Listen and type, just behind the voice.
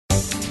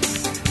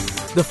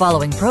The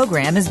following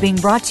program is being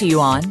brought to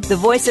you on the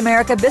Voice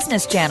America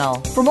Business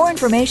Channel. For more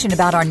information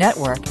about our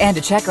network and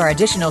to check our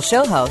additional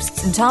show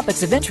hosts and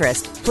topics of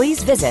interest,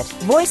 please visit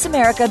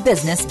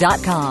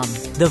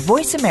voiceamericabusiness.com. The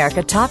Voice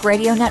America Talk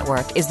Radio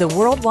Network is the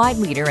worldwide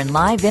leader in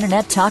live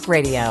Internet talk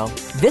radio.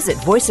 Visit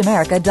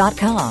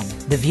voiceamerica.com.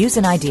 The views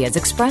and ideas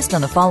expressed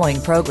on the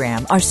following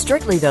program are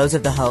strictly those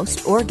of the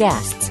host or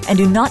guests and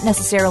do not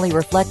necessarily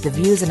reflect the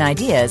views and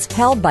ideas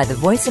held by the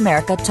Voice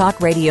America Talk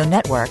Radio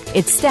Network,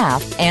 its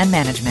staff, and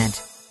management.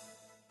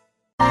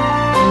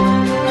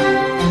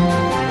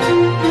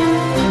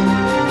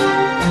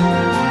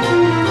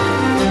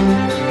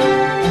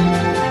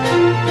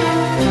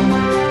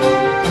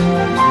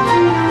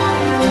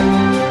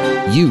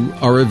 You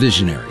are a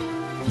visionary.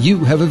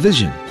 You have a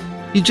vision.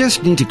 You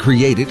just need to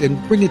create it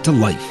and bring it to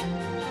life.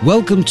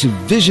 Welcome to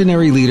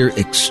Visionary Leader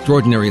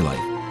Extraordinary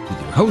Life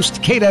with your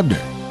host, Kate Ebner.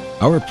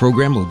 Our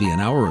program will be an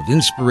hour of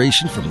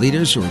inspiration from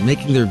leaders who are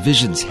making their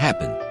visions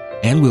happen,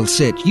 and will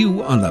set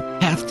you on the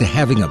path to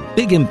having a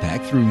big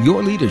impact through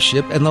your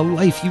leadership and the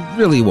life you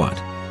really want.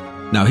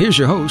 Now here's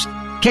your host,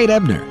 Kate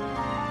Ebner.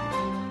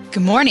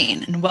 Good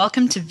morning, and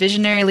welcome to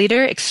Visionary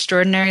Leader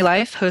Extraordinary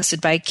Life, hosted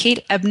by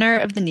Kate Ebner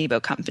of the Nebo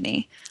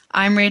Company.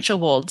 I'm Rachel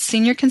Wold,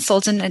 Senior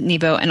Consultant at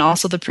Nebo and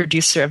also the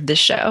producer of this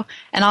show,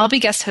 and I'll be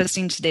guest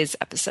hosting today's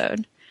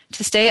episode.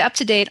 To stay up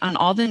to date on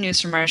all the news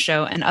from our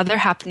show and other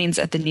happenings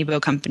at the Nebo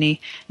Company,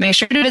 make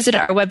sure to visit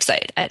our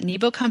website at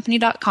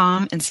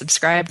nebocompany.com and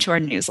subscribe to our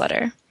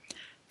newsletter.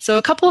 So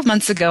a couple of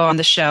months ago on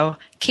the show,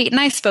 Kate and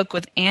I spoke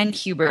with Ann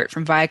Hubert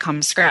from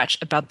Viacom Scratch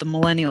about the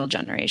Millennial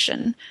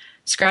generation.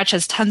 Scratch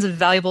has tons of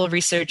valuable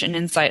research and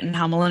insight on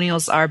how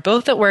millennials are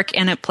both at work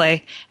and at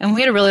play, and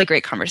we had a really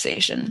great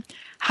conversation.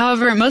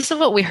 However, most of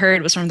what we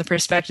heard was from the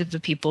perspective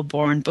of people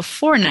born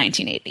before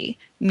 1980,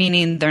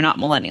 meaning they're not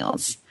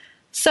millennials.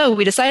 So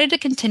we decided to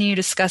continue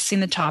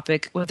discussing the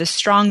topic with a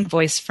strong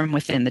voice from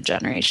within the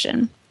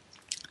generation.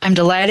 I'm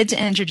delighted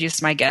to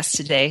introduce my guest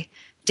today,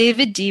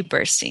 David D.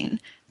 Burstein,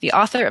 the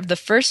author of the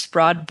first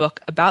broad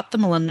book about the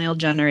millennial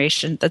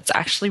generation that's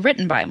actually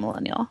written by a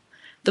millennial.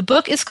 The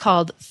book is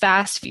called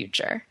Fast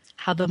Future: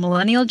 How the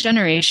Millennial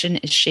Generation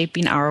is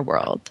Shaping Our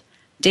World.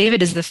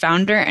 David is the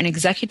founder and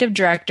executive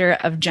director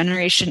of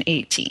Generation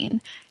 18,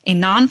 a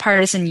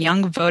nonpartisan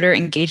young voter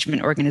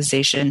engagement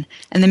organization,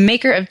 and the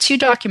maker of 2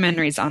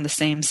 documentaries on the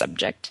same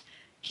subject.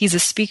 He's a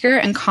speaker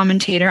and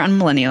commentator on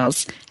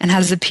millennials and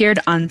has appeared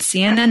on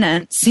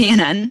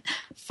CNN,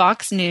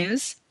 Fox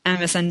News,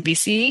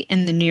 MSNBC,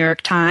 in the New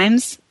York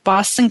Times,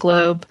 Boston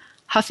Globe,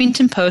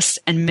 Huffington Post,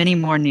 and many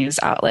more news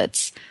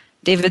outlets.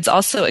 David's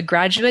also a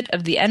graduate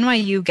of the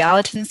NYU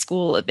Gallatin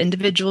School of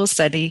Individual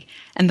Study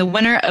and the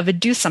winner of a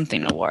Do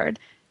Something Award.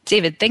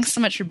 David, thanks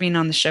so much for being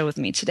on the show with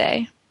me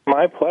today.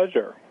 My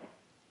pleasure.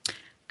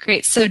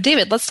 Great. So,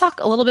 David, let's talk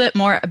a little bit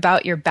more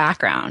about your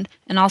background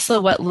and also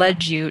what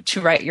led you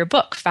to write your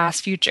book,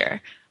 Fast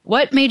Future.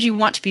 What made you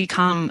want to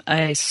become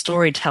a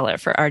storyteller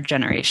for our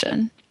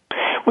generation?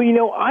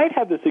 Well, I'd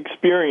had this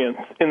experience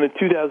in the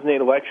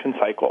 2008 election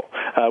cycle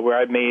where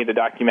I made a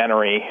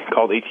documentary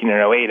called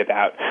 1808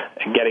 about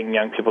getting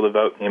young people to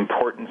vote and the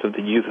importance of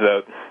the youth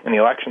vote in the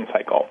election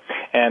cycle.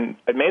 And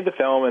I made the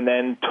film and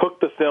then took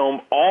the film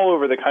all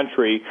over the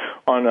country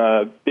on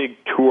a big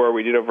tour.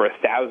 We did over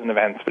 1,000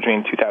 events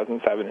between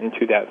 2007 and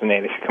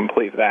 2008, if you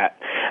complete that.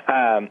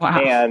 Wow.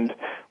 And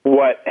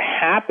what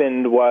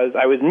happened was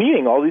I was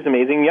meeting all these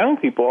amazing young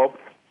people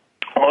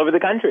all over the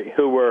country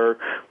who were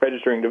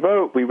registering to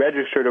vote. We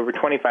registered over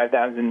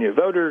 25,000 new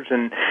voters,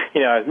 and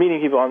I was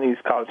meeting people on these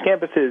college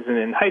campuses and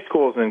in high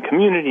schools and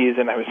communities,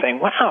 and I was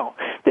saying, wow,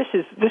 this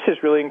is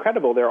really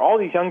incredible. There are all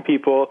these young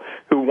people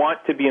who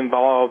want to be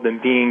involved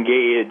and be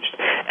engaged.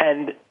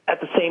 And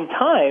at the same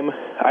time,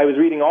 I was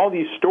reading all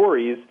these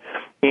stories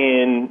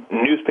in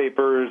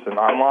newspapers and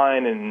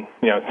online and,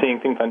 seeing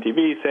things on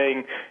TV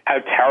saying how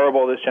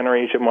terrible this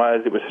generation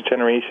was. It was a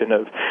generation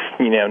of,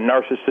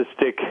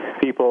 narcissistic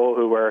people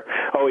who were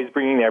always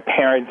bringing their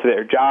parents to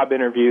their job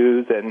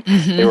interviews, and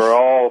they were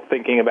all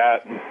thinking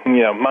about,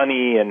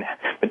 money and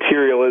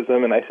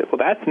materialism. And I said, well,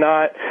 that's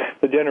not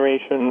the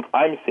generation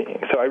I'm seeing.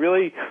 So I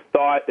really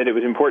thought that it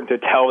was important to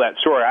tell that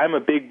story. I'm a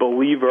big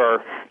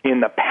believer in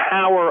the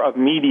power of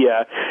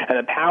media and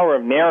the power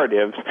of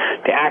narratives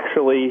to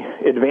actually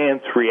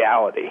advance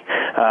reality.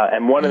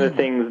 And one of the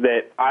things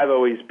that I've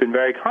always been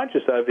very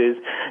conscious of is,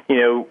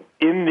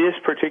 in this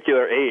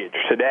particular age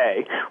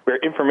today, where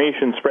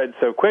information spreads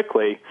so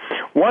quickly,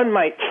 one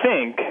might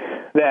think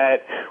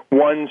that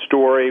one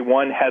story,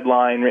 one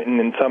headline written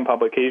in some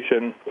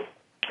publication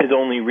is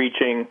only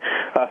reaching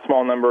a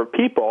small number of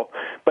people.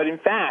 But in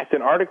fact,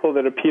 an article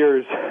that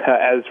appears,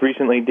 as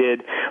recently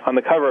did, on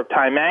the cover of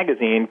Time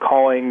magazine,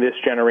 calling this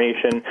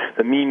generation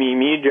the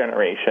me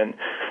generation,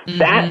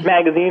 that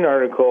magazine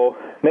article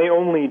may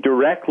only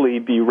directly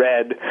be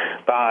read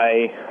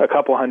by a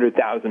couple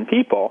 100,000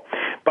 people,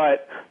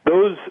 but the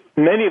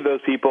many of those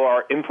people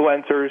are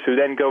influencers who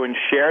then go and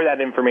share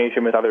that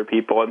information with other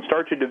people and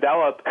start to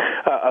develop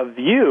a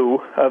view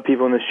of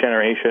people in this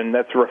generation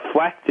that's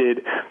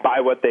reflected by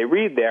what they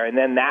read there, and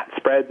then that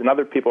spreads and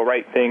other people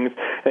write things,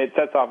 and it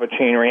sets off a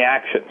chain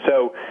reaction.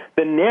 So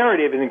the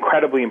narrative is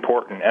incredibly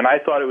important, and I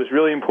thought it was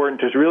really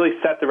important to really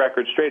set the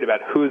record straight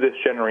about who this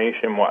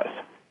generation was.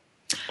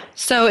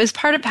 So is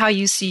part of how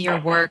you see your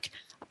work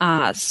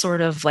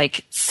sort of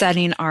like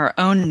setting our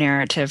own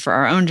narrative for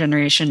our own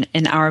generation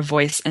in our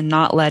voice and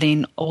not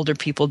letting older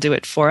people do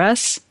it for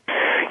us?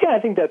 Yeah, I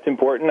think that's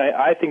important.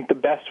 I think the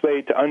best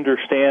way to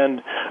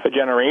understand a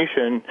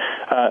generation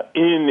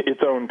in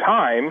its own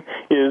time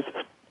is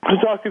to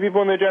talk to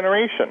people in the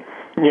generation.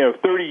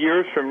 30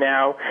 years from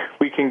now,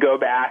 we can go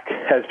back,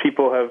 as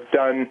people have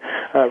done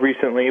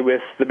recently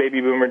with the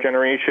baby boomer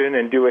generation,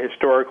 and do a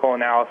historical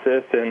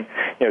analysis and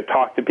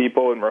talk to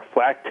people and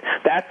reflect.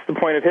 That's the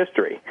point of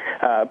history.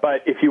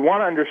 But if you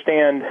want to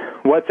understand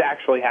what's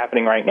actually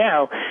happening right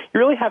now, you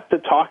really have to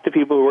talk to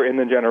people who are in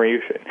the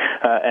generation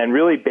and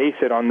really base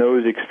it on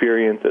those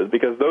experiences,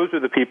 because those are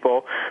the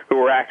people who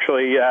we're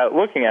actually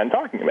looking at and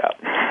talking about.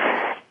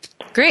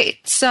 Great.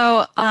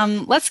 So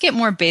let's get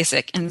more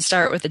basic and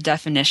start with the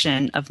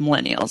definition of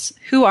millennials.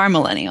 Who are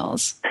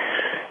millennials?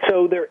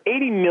 So there are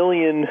 80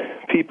 million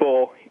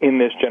people in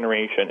this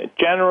generation. It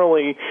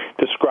generally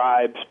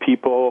describes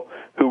people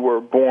who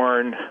were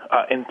born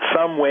in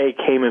some way,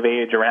 came of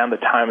age around the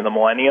time of the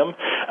millennium.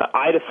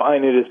 I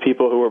define it as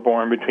people who were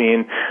born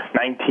between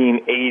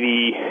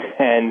 1980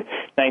 and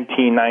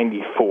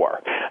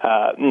 1994.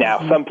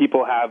 Now, some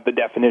people have the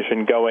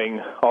definition going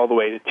all the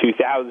way to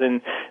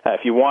 2000.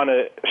 If you want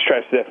to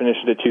stretch the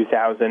definition to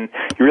 2000,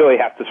 you really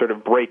have to sort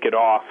of break it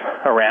off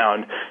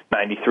around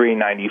 93,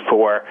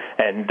 94,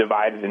 and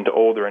divide it into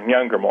older and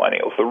younger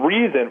millennials. The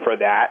reason for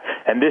that,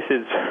 and this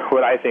is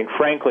what I think,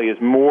 frankly, is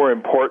more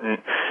important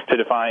to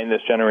define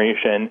this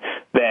generation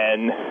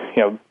than,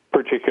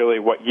 particularly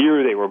what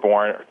year they were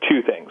born, are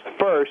two things.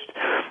 First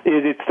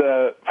is it's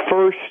the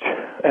first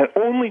and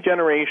only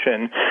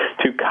generation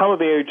to come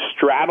of age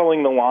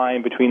straddling the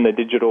line between the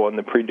digital and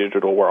the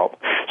pre-digital world.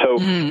 So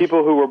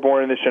people who were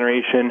born in this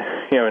generation,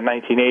 in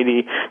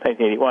 1980,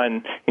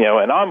 1981,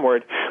 and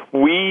onward,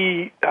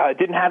 we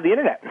didn't have the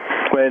internet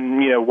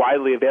when,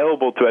 widely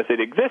available to us. It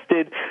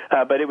existed,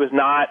 but it was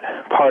not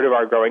part of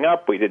our growing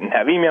up. We didn't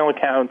have email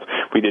accounts.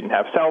 We didn't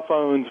have cell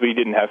phones. We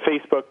didn't have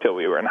Facebook till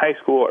we were in high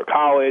school or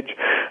college.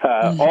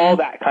 All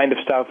that kind of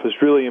stuff was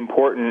really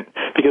important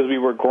because we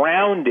were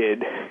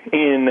grounded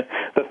in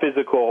the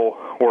physical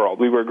world.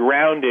 We were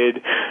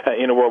grounded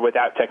in a world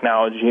without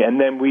technology, and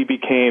then we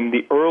became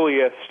the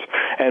earliest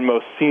and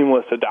most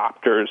seamless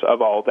adopters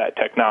of all that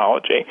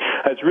technology.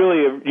 It's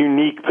really a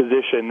unique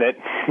position that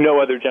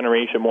no other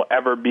generation will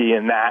ever be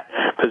in that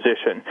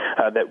position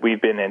that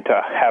we've been in,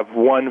 to have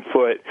one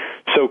foot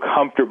so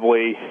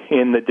comfortably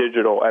in the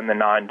digital and the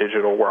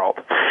non-digital world.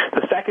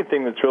 The second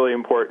thing that's really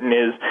important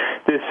is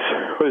this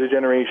was a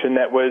generation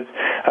that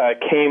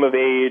came of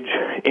age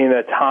in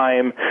a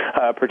time,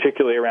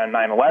 particularly around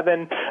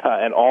 9/11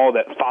 and all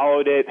that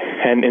followed it.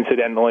 And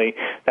incidentally,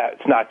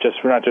 we're not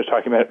just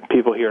talking about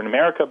people here in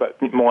America, but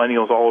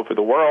millennials all over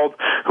the world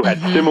who had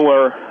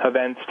similar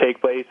events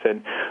take place,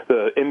 and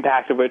the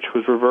impact of which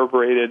was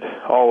reverberated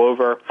all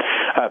over.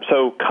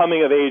 So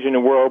coming of age in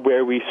a world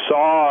where we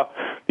saw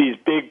these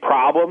big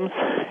problems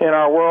in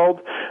our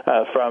world,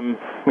 from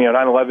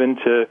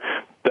 9/11 to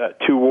the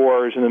two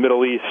wars in the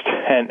Middle East,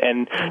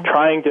 and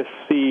trying to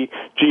see,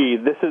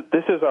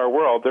 this is our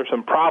world. There's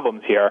some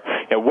problems here.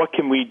 What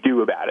can we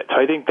do about it? So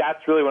I think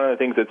that's really one of the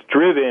things that's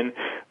driven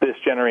this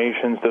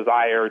generation's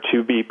desire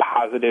to be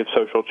positive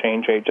social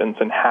change agents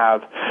and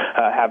have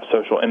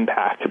social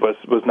impact.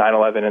 Was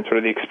 9/11 and sort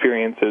of the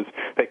experiences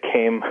that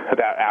came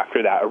about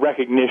after that, a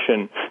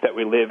recognition that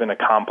we live in a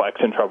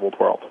complex and troubled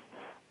world.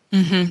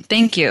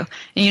 Thank you.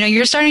 And,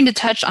 you're starting to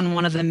touch on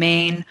one of the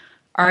main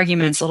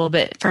arguments a little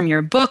bit from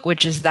your book,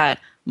 which is that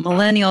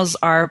millennials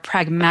are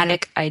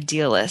pragmatic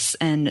idealists,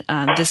 and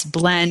this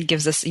blend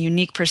gives us a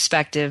unique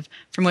perspective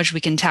from which we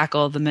can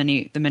tackle the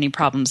many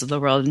problems of the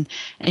world.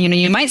 And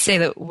you might say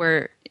that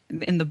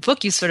in the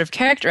book, you sort of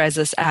characterize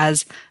us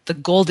as the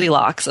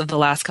Goldilocks of the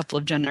last couple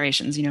of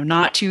generations.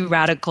 Not too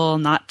radical,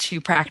 not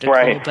too practical,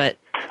 right, but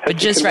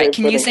just right.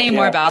 Can you say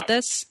more about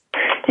this?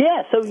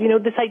 Yeah, so,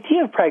 this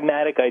idea of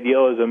pragmatic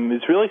idealism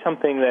is really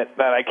something that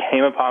I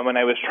came upon when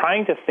I was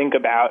trying to think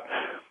about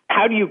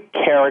how do you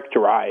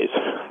characterize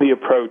the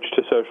approach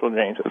to social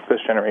change that this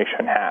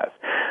generation has.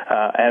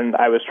 And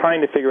I was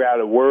trying to figure out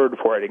a word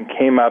for it and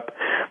came up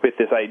with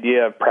this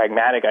idea of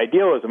pragmatic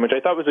idealism, which I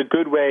thought was a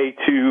good way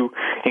to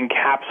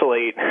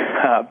encapsulate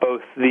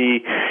both the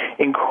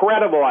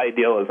incredible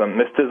idealism,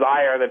 this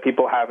desire that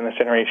people have in this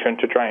generation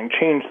to try and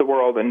change the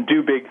world and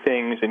do big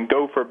things and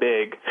go for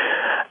big,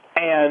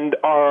 and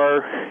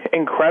our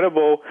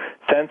incredible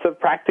sense of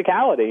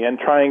practicality and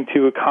trying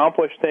to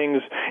accomplish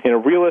things in a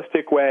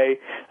realistic way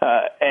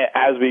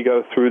as we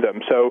go through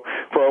them. So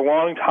for a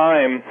long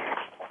time,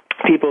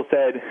 people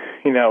said,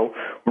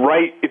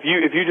 right, if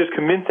you just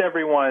convince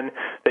everyone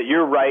that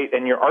you're right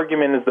and your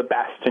argument is the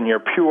best and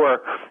you're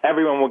pure,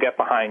 everyone will get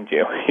behind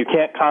you. You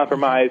can't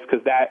compromise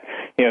because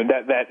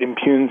that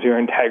impugns your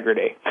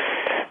integrity.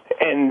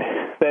 And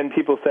then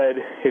people said,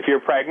 if you're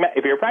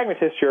a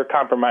pragmatist, you're a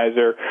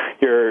compromiser,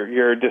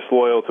 you're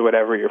disloyal to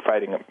whatever you're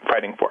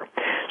fighting for.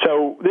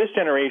 So this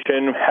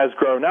generation has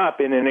grown up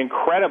in an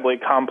incredibly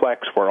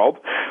complex world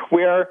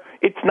where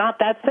it's not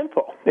that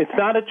simple. It's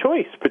not a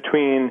choice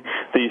between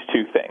these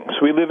two things.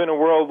 We live in a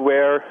world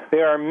where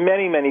there are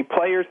many, many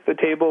players at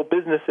the table,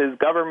 businesses,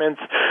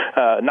 governments,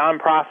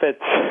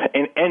 nonprofits,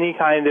 in any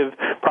kind of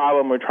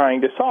problem we're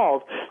trying to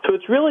solve. So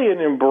it's really an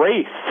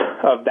embrace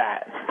of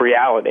that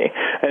reality,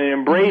 and an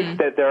embrace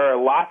that there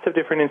are lots of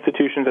different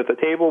institutions at the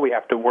table. We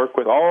have to work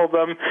with all of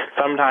them.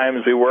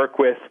 Sometimes we work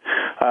with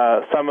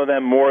some of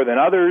them more than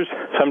others.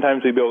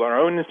 Sometimes we build our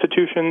own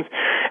institutions,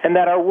 and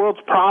that our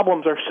world's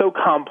problems are so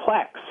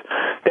complex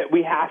that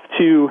we have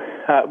to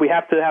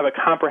have a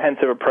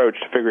comprehensive approach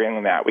to figuring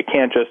them out. We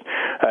can't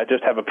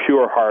just have a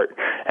pure heart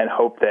and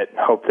hope that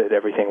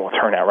everything will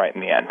turn out right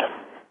in the end.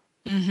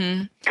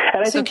 Mm-hmm.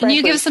 So can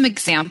you give some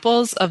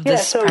examples of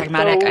this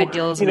pragmatic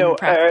idealism in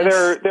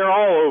practice? They're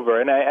all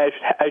over, and I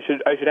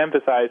should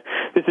emphasize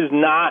this is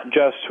not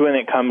just when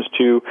it comes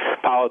to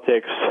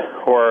politics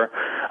or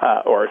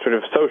sort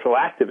of social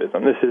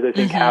activism. This is, I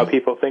think, how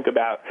people think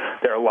about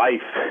their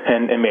life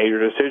and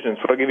major decisions.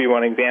 But I'll give you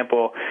one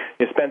example.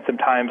 You spent some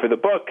time for the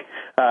book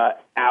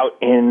out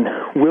in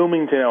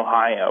Wilmington,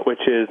 Ohio,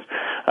 which is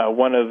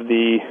one of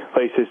the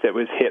places that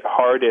was hit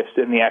hardest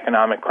in the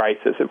economic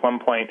crisis. At one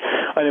point,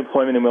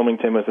 unemployment in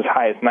Wilmington was as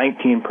high as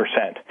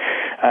 19%,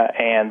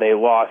 and they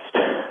lost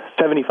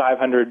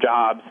 7,500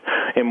 jobs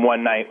in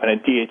one night when a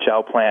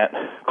DHL plant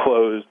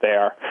closed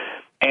there.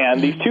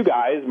 And these two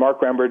guys,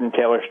 Mark Rembert and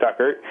Taylor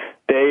Stuckert,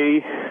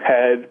 they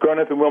had grown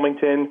up in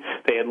Wilmington.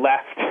 They had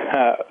left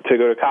to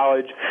go to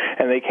college,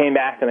 and they came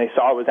back and they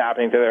saw what was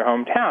happening to their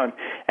hometown,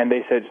 and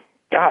they said,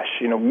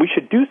 gosh, we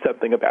should do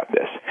something about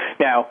this.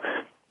 Now,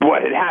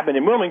 what had happened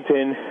in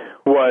Wilmington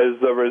was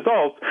the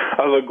result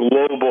of a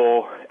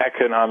global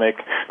economic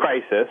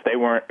crisis. They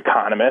weren't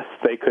economists.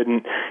 They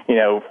couldn't,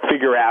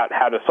 figure out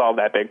how to solve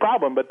that big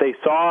problem, but they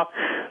saw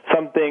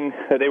something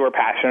that they were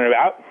passionate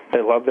about.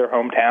 They loved their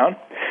hometown.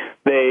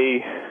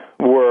 They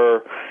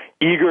were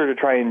eager to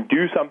try and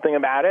do something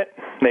about it.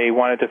 They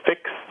wanted to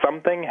fix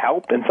something,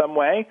 help in some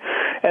way,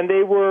 and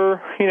they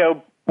were,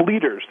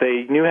 leaders.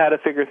 They knew how to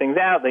figure things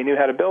out. They knew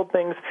how to build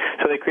things.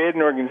 So they created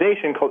an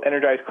organization called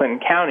Energize Clinton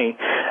County,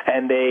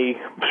 and they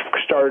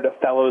started a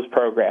fellows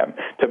program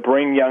to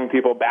bring young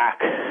people back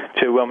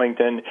to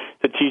Wilmington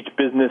to teach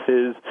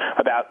businesses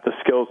about the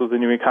skills of the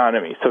new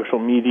economy, social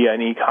media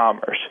and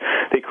e-commerce.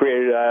 They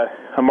created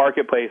a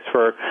marketplace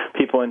for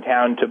people in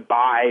town to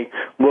buy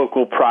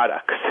local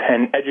products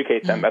and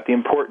educate them about the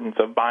importance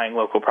of buying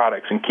local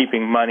products and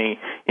keeping money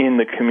in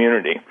the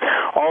community.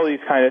 All these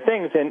kind of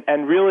things,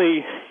 and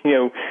really,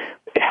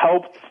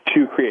 helped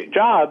to create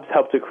jobs,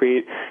 helped to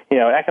create, an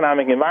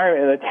economic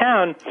environment in the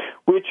town,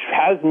 which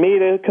has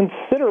made a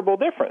considerable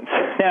difference.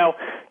 Now,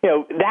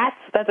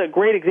 that's a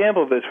great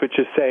example of this, which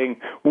is saying,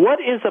 what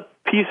is a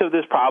piece of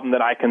this problem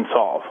that I can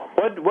solve?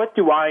 What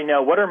do I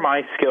know? What are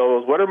my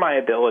skills? What are my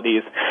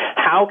abilities?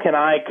 How can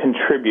I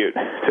contribute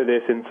to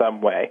this in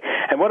some way?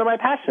 And what am I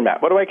passionate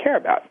about? What do I care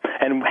about?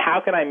 And how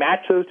can I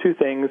match those two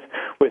things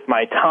with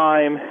my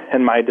time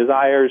and my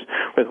desires,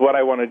 with what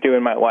I want to do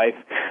in my life?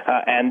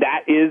 And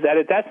that is, at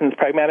its essence,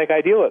 pragmatic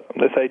idealism.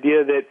 This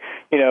idea that,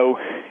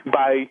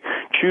 by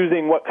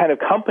choosing what kind of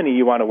company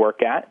you want to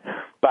work at,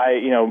 by,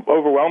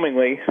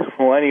 overwhelmingly,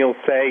 millennials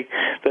say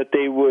that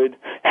they would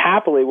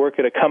happily work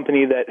at a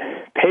company that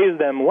pays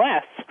them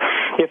less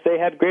if they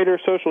had greater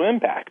social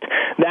impact.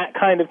 That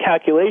kind of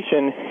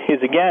calculation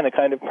is, again, a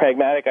kind of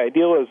pragmatic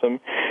idealism,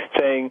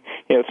 saying,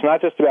 it's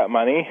not just about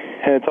money,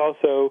 and it's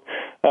also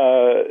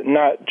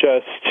not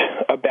just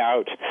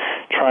about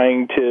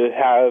trying to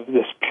have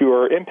this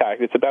pure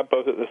impact. It's about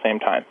both at the same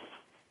time.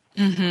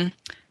 Mm-hmm.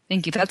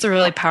 Thank you. That's a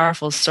really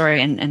powerful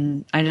story,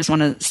 and I just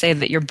want to say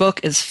that your book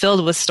is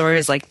filled with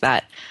stories like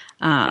that.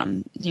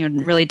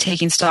 Really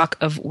taking stock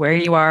of where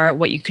you are,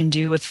 what you can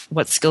do with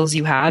what skills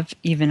you have,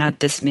 even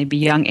at this maybe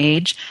young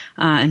age,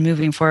 and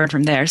moving forward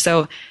from there.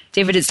 So,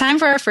 David, it's time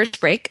for our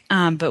first break,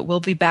 but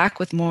we'll be back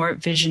with more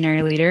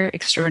Visionary Leader,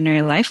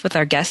 Extraordinary Life with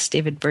our guest,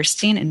 David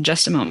Burstein, in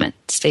just a moment.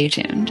 Stay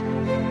tuned.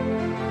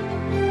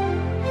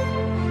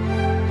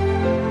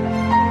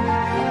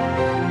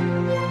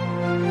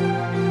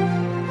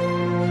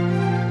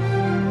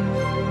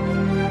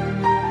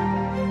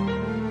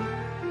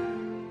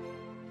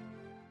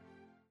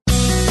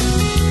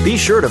 Be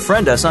sure to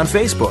friend us on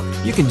Facebook.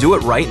 You can do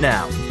it right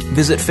now.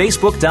 Visit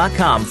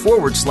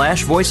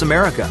facebook.com/Voice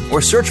America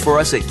or search for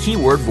us at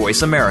keyword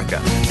Voice America.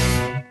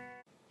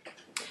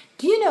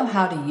 Do you know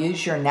how to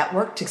use your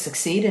network to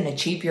succeed and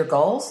achieve your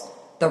goals?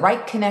 The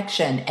right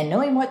connection and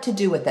knowing what to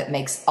do with it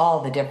makes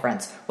all the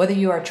difference, whether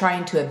you are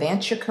trying to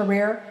advance your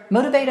career,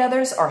 motivate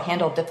others, or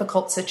handle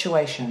difficult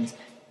situations.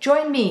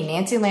 Join me,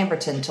 Nancy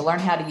Lamberton, to learn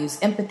how to use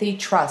empathy,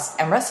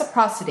 trust, and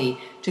reciprocity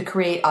to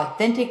create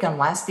authentic and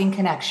lasting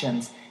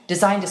connections.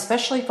 Designed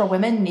especially for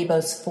women,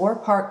 NEBO's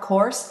 4-part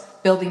course,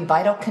 Building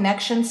Vital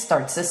Connections,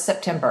 starts this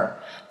September.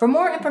 For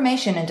more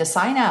information and to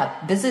sign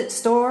up, visit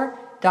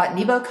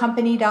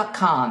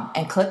store.nebocompany.com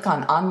and click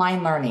on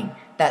Online Learning.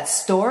 That's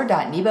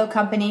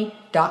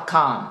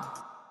store.nebocompany.com.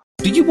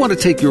 Do you want to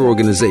take your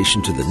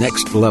organization to the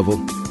next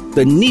level?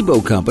 The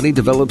Nebo Company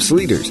develops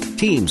leaders,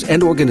 teams,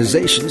 and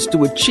organizations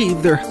to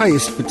achieve their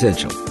highest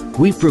potential.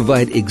 We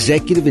provide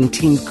executive and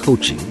team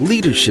coaching,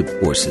 leadership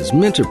courses,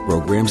 mentor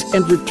programs,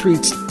 and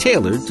retreats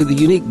tailored to the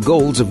unique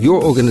goals of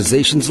your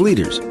organization's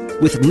leaders.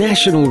 With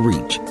national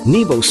reach,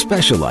 Nebo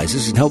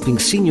specializes in helping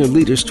senior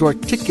leaders to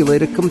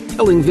articulate a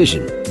compelling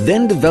vision,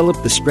 then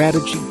develop the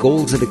strategy,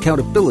 goals, and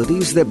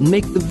accountabilities that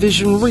make the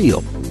vision real.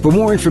 For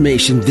more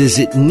information,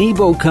 visit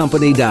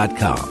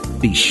nebocompany.com.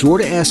 Be sure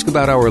to ask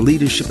about our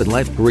leadership and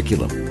life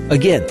curriculum.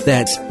 Again,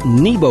 that's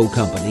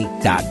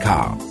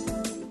nebocompany.com.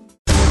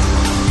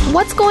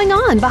 What's going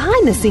on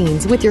behind the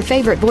scenes with your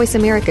favorite Voice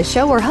America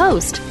show or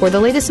host? For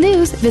the latest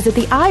news, visit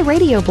the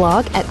iRadio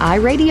blog at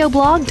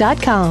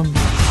iradioblog.com.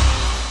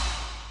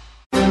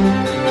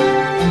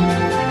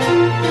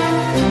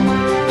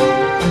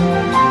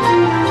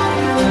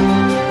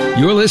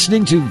 You're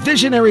listening to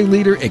Visionary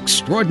Leader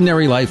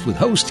Extraordinary Life with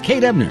host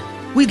Kate Ebner.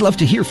 We'd love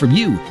to hear from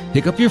you.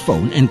 Pick up your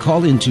phone and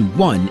call into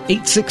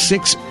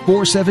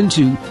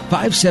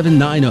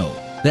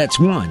 1-866-472-5790. That's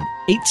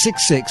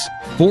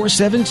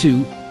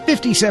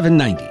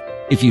 1-866-472-5790.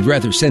 If you'd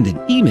rather send an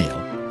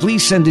email,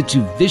 please send it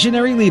to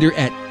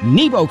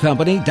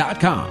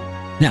visionaryleader@nebocompany.com.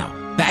 Now,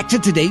 back to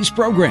today's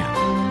program.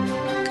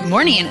 Good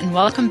morning and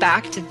welcome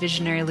back to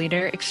Visionary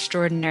Leader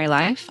Extraordinary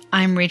Life.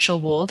 I'm Rachel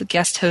Wold,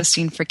 guest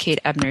hosting for Kate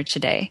Ebner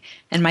today.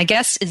 And my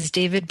guest is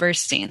David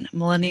Burstein,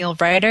 millennial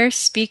writer,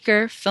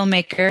 speaker,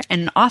 filmmaker,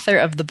 and author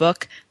of the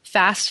book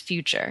Fast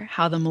Future,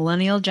 How the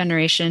Millennial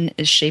Generation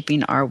is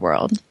Shaping Our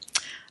World.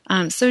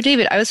 So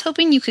David, I was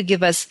hoping you could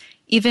give us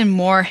even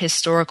more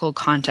historical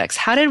context.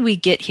 How did we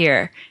get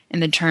here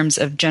in the terms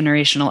of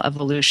generational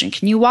evolution?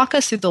 Can you walk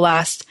us through the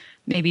last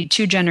maybe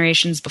 2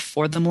 generations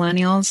before the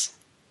millennials?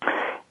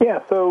 Yeah,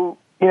 so,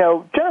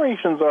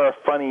 generations are a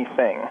funny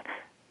thing.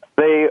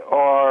 They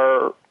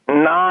are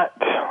not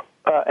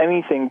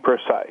anything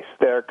precise.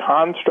 They're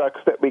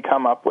constructs that we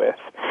come up with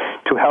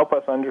to help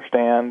us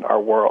understand our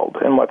world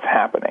and what's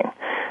happening.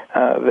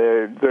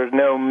 There's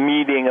no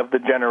meeting of the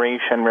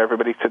generation where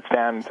everybody sits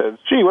down and says,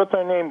 gee, what's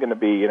our name going to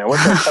be?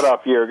 What's our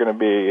cutoff year going to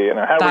be?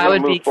 How that are we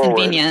going to move forward? That would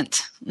be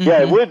convenient. Mm-hmm.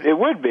 Yeah, it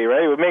would be,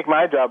 right? It would make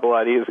my job a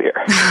lot easier.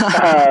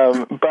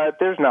 But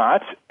there's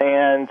not,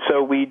 and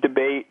so we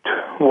debate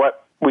what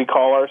we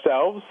call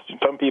ourselves.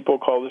 Some people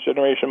call this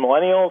generation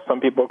millennials. Some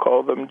people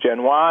call them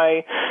Gen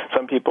Y.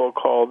 Some people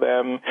call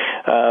them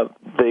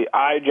the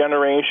I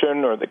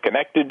generation or the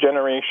connected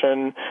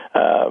generation.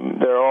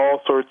 There are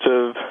all sorts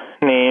of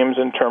names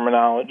and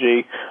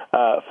terminology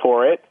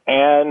for it.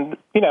 And,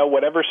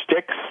 whatever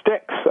sticks.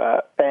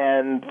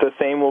 And the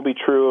same will be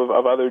true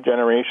of other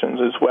generations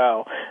as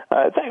well.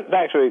 It's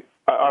actually,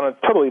 on a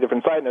totally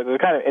different side note,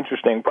 it's a kind of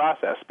interesting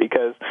process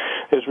because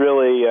there's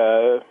really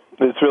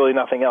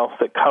nothing else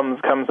that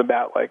comes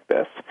about like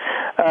this.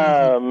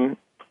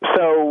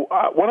 So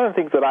one of the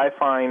things that I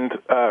find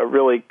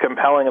really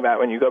compelling about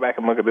when you go back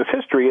and look at this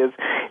history is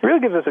it really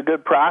gives us a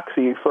good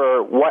proxy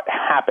for what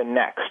happened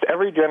next.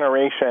 Every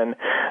generation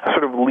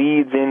sort of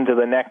leads into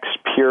the next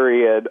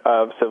period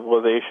of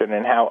civilization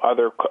and how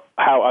other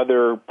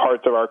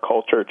parts of our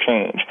culture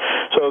change.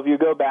 So if you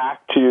go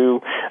back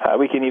to,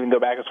 we can even go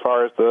back as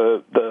far as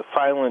the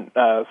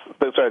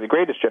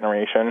greatest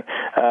generation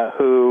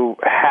who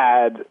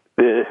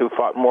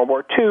fought in World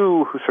War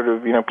II, who sort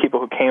of, people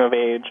who came of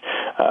age,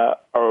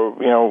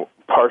 or,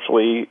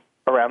 partially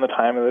around the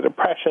time of the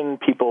Depression,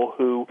 people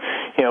who,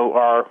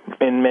 are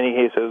in many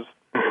cases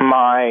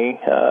my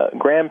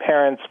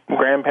grandparents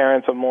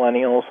of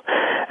millennials,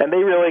 and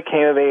they really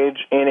came of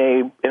age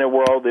in a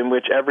world in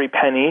which every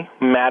penny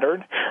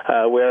mattered,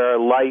 where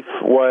life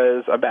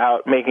was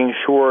about making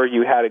sure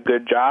you had a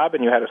good job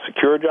and you had a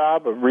secure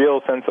job, a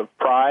real sense of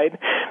pride.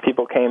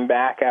 People came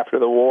back after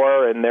the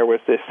war, and there was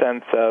this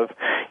sense of,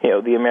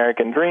 the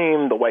American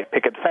dream, the white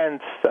picket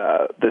fence,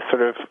 this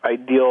sort of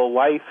ideal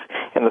life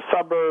in the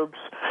suburbs.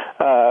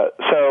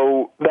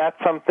 So that's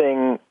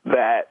something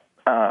that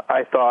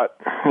I thought,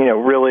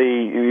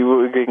 really,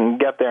 we can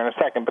get there in a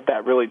second, but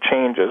that really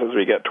changes as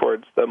we get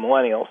towards the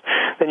millennials.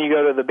 Then you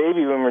go to the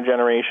baby boomer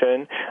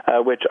generation,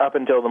 which up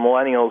until the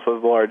millennials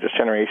was the largest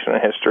generation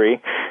in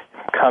history,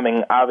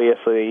 coming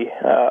obviously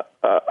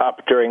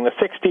up during the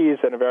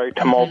 60s and a very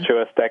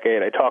tumultuous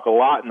decade. I talk a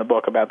lot in the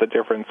book about the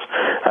difference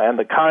and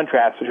the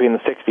contrast between the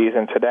 60s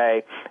and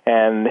today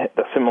and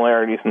the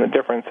similarities and the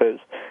differences.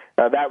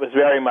 That was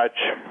very much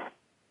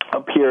a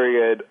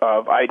period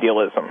of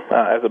idealism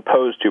as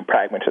opposed to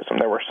pragmatism.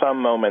 There were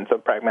some moments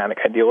of pragmatic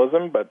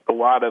idealism, but a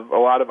lot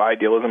of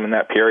idealism in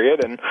that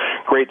period, and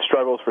great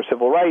struggles for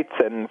civil rights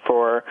and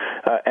for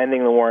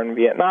ending the war in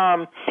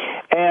Vietnam.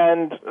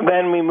 And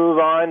then we move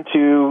on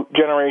to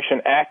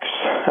Generation X,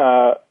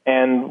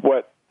 and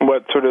what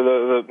sort of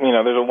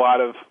there's a lot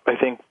of, I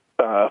think,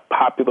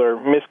 popular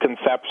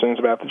misconceptions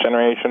about the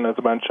generation as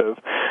a bunch of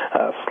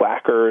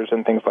slackers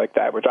and things like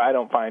that, which I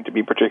don't find to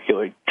be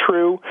particularly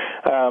true.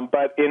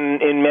 But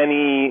in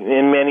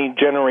many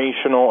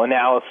generational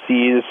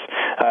analyses,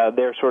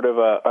 they're sort of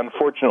a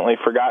unfortunately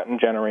forgotten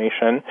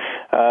generation.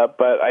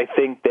 But I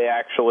think they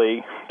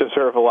actually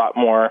deserve a lot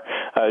more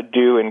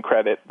due and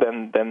credit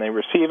than they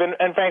receive.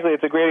 And frankly,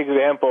 it's a great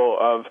example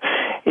of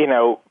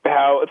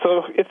how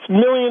it's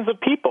millions of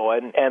people,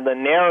 and the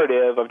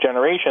narrative of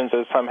generations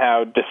has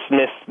somehow dismissed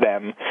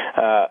them,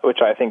 which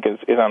I think is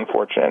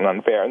unfortunate and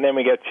unfair. And then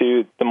we get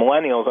to the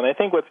millennials, and I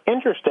think what's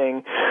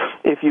interesting,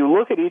 if you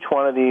look at each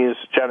one of these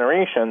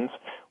generations,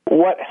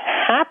 what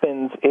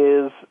happens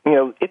is,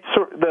 it's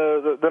sort of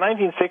the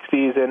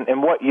 1960s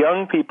and what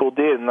young people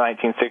did in the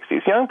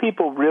 1960s. Young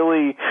people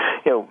really,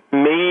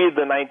 made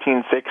the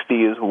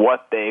 1960s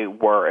what they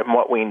were and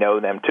what we know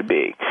them to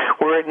be.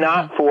 Were it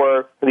not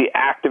for the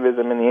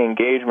activism and the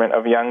engagement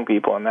of young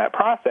people in that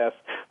process,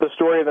 the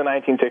story of the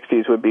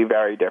 1960s would be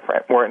very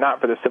different. Were it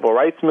not for the civil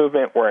rights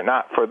movement, were it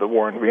not for the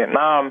war in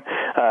Vietnam,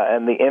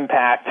 and the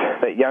impact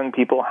that young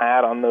people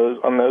had on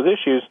those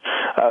issues,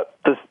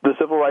 the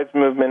civil rights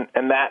movement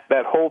and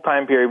that whole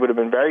time period would have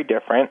been very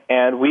different,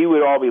 and we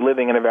would all be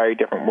living in a very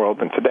different world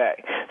than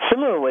today.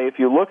 Similarly, if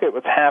you look at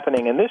what's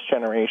happening in this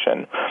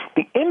generation,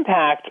 the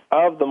impact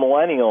of the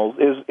millennials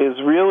is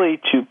really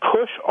to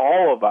push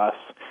all of us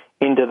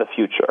into the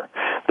future.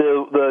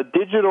 The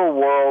digital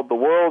world, the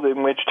world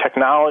in which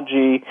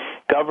technology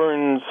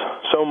governs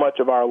so much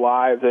of our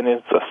lives and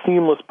is a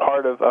seamless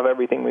part of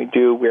everything we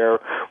do, where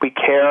we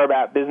care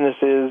about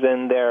businesses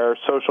and their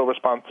social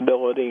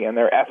responsibility and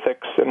their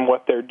ethics and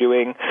what they're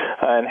doing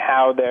and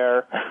how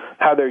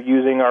they're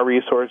using our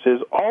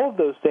resources. All of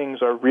those things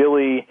are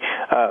really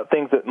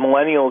things that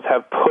millennials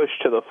have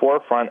pushed to the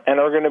forefront and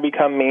are going to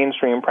become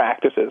mainstream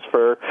practices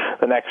for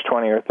the next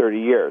 20 or 30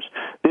 years.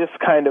 This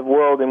kind of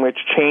world in which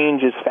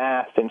change is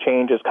fast and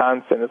change is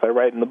constant, as I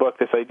write in the book,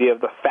 this idea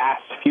of the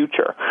fast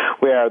future,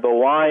 where the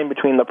line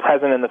between the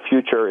present and the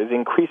future is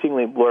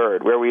increasingly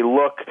blurred, where we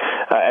look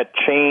at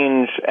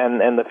change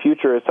and the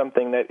future as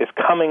something that is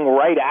coming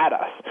right at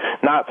us,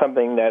 not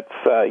something that's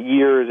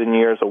years and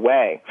years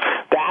away.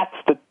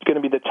 That's going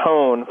to be the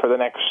tone for the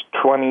next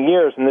 20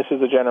 years, and this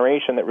is a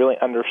generation that really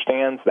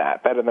understands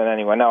that better than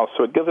anyone else.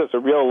 So it gives us a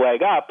real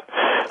leg up.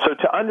 So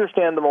to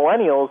understand the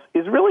millennials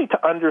is really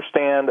to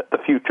understand the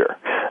future,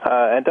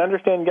 and to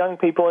understand young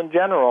people in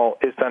general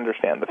is to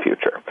understand the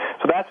future.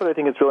 So that's what I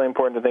think is really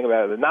important to think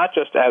about, not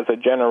just as a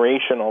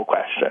generational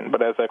question,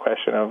 but as a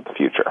question of the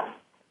future.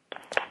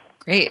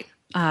 Great.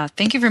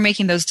 Thank you for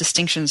making those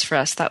distinctions for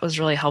us. That was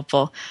really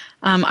helpful.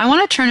 I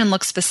want to turn and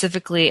look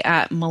specifically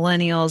at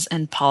millennials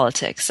and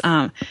politics.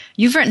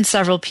 You've written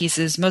several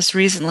pieces, most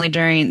recently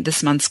during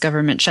this month's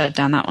government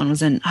shutdown. That one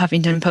was in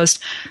Huffington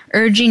Post,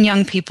 urging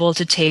young people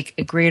to take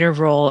a greater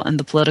role in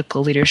the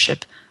political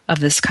leadership of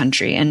this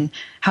country. And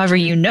however,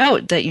 you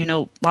note that,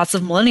 lots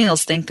of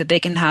millennials think that they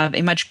can have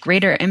a much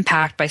greater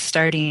impact by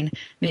starting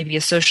maybe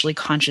a socially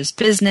conscious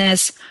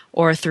business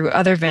or through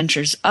other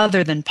ventures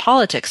other than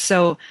politics.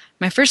 So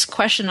my first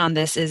question on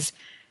this is,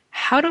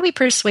 how do we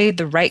persuade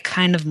the right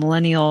kind of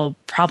millennial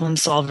problem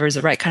solvers,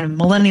 the right kind of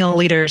millennial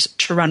leaders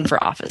to run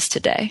for office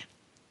today?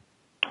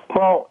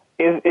 Well,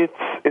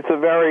 it's a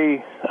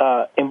very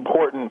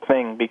important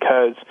thing,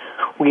 because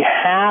we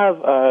have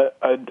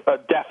a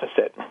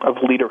deficit of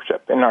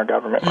leadership in our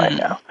government right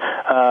now.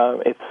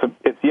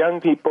 It's young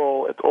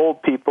people, it's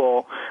old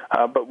people,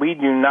 but we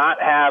do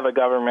not have a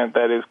government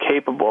that is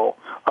capable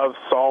of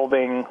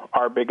solving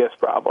our biggest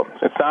problems.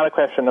 It's not a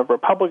question of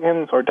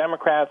Republicans or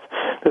Democrats.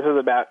 This is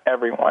about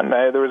everyone.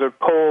 There was a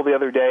poll the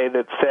other day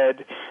that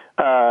said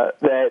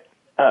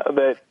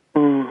that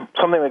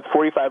something like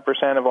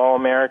 45% of all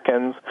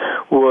Americans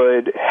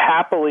would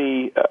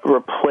happily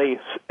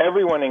replace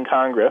everyone in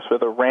Congress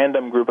with a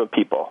random group of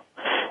people.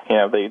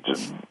 They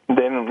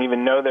don't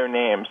even know their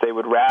names. They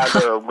would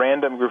rather a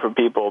random group of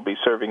people be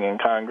serving in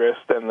Congress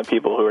than the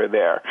people who are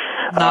there.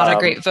 Not a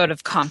great vote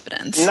of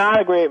confidence. Not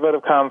a great vote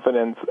of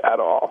confidence at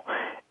all.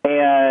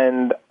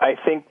 And I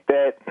think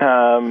that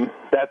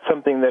that's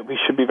something that we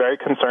should be very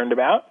concerned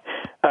about,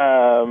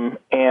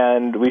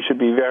 and we should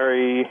be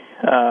very,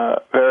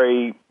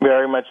 very,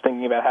 very much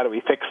thinking about how do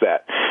we fix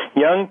that.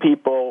 Young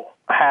people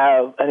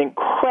have an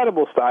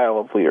incredible style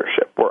of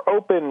leadership. We're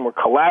open, we're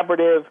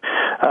collaborative,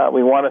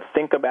 we want to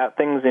think about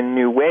things in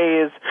new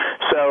ways.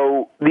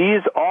 So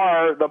these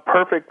are the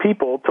perfect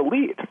people to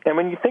lead. And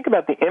when you think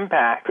about the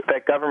impact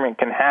that government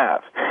can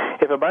have,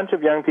 if a bunch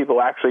of young people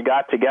actually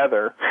got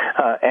together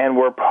and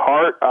were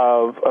part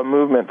of a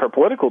movement for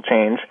political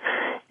change,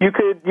 you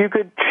could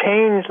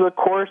change the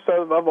course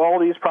of all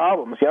these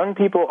problems. Young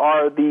people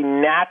are the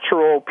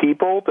natural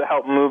people to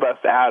help move us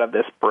out of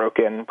this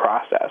broken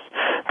process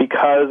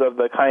because of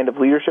the kind of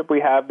leadership we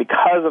have,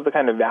 because of the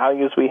kind of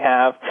values we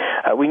have.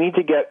 We need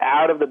to get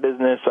out of the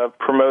business of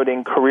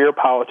promoting career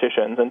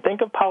politicians and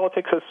think of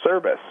politics as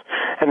service.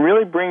 and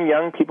really bring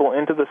young people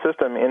into the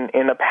system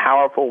in a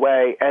powerful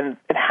way. And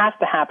it has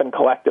to happen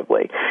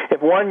collectively.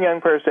 If one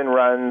young person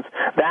runs,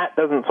 that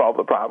doesn't solve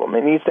the problem.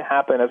 It needs to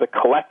happen as a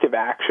collective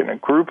action, a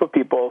group of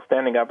people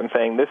standing up and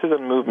saying, this is a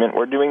movement,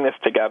 we're doing this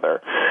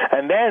together.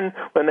 And then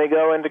when they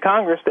go into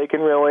Congress, they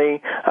can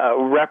really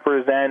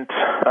represent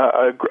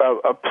a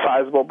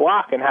sizable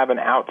block and have an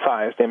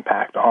outsized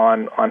impact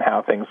on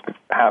how things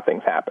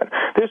happen.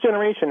 This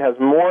generation has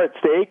more at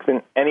stake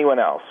than anyone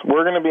else.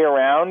 We're going to be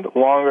around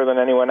longer than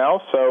anyone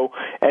else, so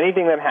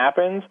anything that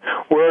happens,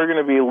 we're going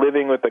to be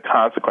living with the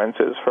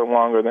consequences for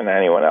longer than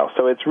anyone else.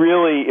 So it's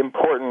really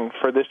important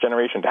for this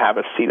generation to have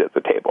a seat at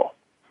the table.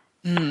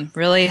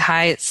 Really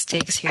high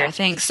stakes here.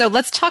 Thanks. So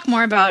let's talk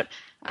more about,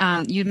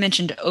 you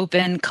mentioned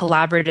open,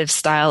 collaborative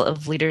style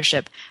of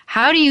leadership.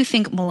 How do you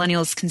think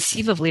millennials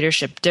conceive of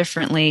leadership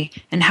differently,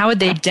 and how would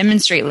they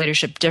demonstrate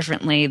leadership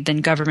differently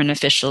than government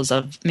officials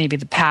of maybe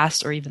the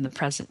past or even the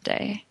present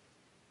day?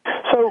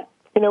 So,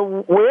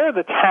 where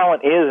the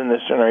talent is in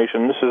this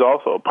generation, this is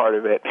also a part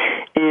of it,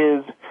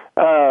 is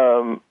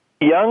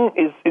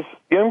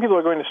young people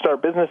are going to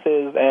start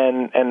businesses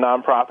and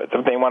nonprofits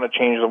if they want to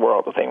change the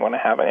world, if they want to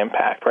have an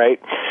impact,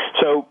 right?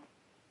 So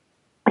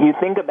you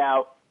think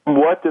about,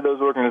 what do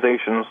those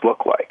organizations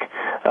look like?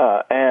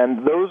 And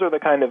those are the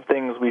kind of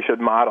things we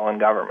should model in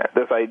government,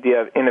 this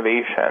idea of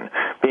innovation,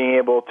 being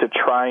able to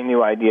try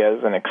new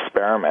ideas and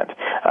experiment.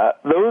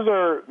 Those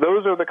are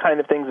the kind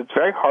of things it's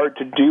very hard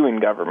to do in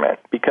government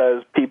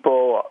because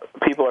people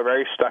are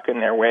very stuck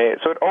in their ways.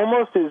 So it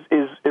almost is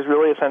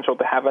really essential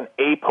to have an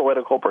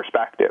apolitical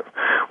perspective.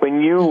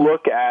 When you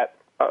look at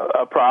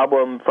a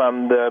problem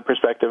from the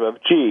perspective of,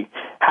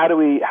 how do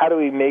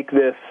we make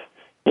this,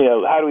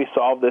 how do we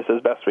solve this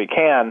as best we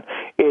can?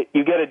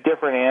 You get a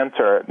different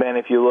answer than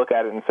if you look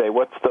at it and say,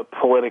 what's the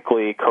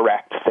politically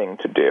correct thing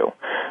to do?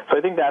 So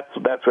I think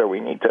that's where we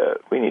need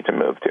to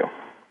move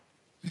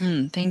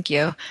to. Thank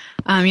you.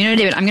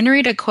 David, I'm going to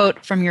read a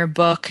quote from your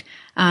book,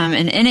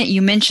 and in it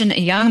you mentioned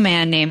a young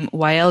man named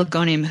Wael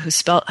Gonim who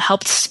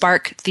helped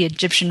spark the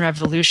Egyptian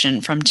revolution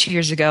from 2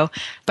 years ago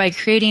by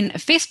creating a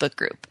Facebook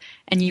group.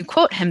 And you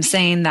quote him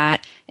saying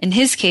that, in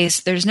his case,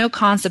 there's no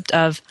concept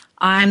of,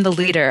 I'm the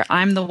leader,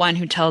 I'm the one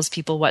who tells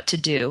people what to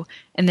do.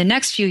 In the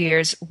next few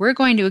years, we're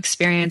going to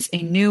experience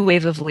a new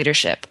wave of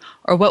leadership,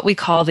 or what we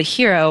call the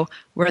hero,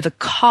 where the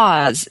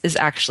cause is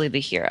actually the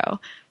hero.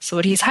 So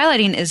what he's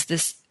highlighting is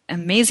this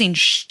amazing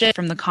shift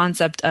from the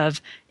concept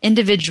of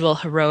individual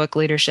heroic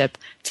leadership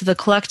to the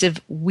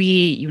collective we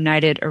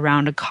united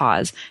around a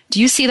cause.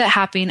 Do you see that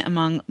happening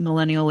among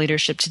millennial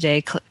leadership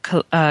today,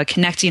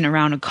 connecting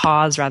around a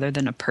cause rather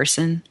than a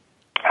person?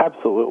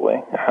 Absolutely,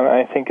 and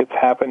I think it's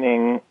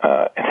happening.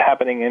 It's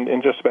happening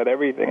in just about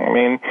everything. I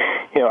mean,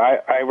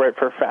 I write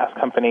for Fast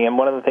Company, and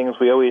one of the things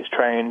we always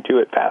try and do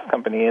at Fast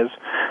Company is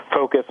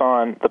focus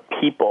on the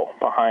people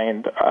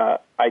behind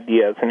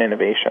ideas and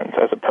innovations,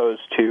 as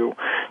opposed to,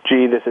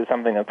 this is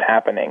something that's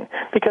happening.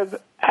 Because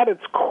at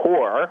its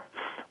core,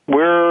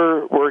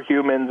 we're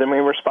humans, and we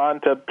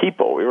respond to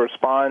people. We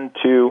respond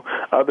to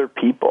other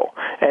people.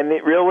 And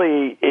it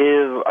really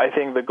is, I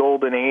think, the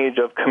golden age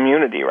of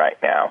community right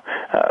now.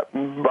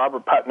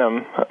 Robert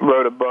Putnam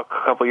wrote a book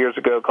a couple years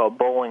ago called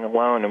Bowling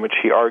Alone, in which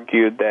he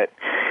argued that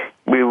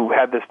we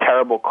had this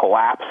terrible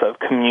collapse of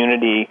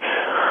community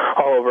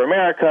all over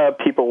America.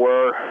 People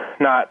were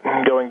not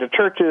going to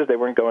churches, they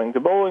weren't going to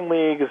bowling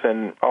leagues,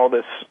 and all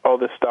this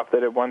stuff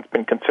that had once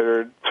been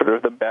considered sort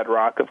of the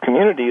bedrock of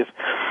communities.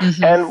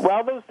 Mm-hmm. And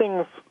while those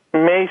things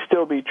may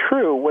still be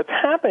true, what's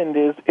happened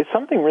is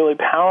something really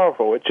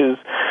powerful, which is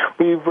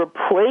we've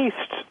replaced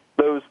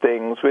those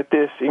things with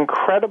this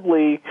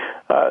incredibly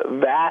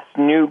vast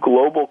new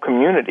global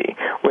community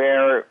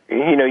where,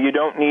 you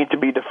don't need to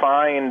be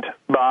defined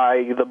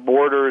by the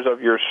borders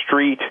of your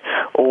street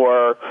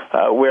or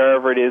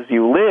wherever it is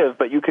you live,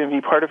 but you can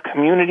be part of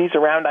communities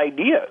around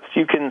ideas.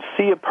 You can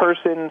see a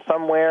person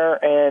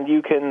somewhere and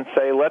you can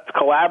say, let's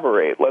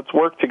collaborate, let's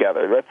work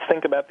together, let's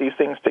think about these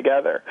things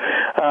together.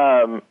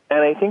 And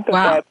I think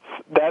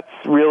that's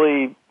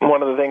really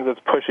one of the things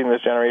that's pushing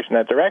this generation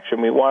that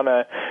direction. We want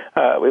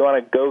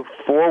to go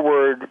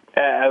forward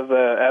as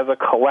a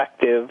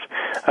collective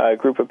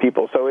group of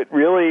people. So it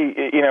really,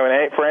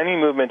 for any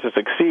movement to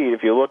succeed,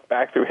 if you look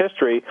back through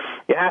history,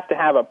 you have to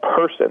have a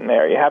person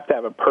there. You have to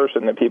have a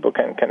person that people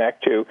can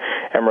connect to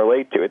and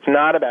relate to. It's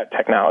not about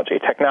technology.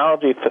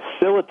 Technology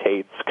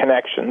facilitates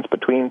connections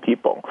between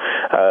people.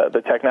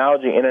 The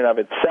technology in and of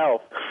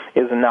itself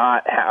is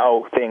not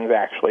how things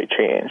actually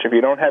change. If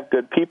you don't have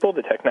good people,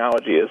 the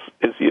technology is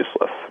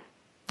useless.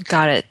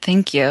 Got it.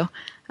 Thank you.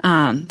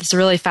 It's a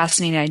really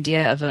fascinating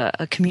idea of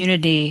a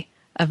community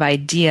of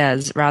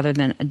ideas rather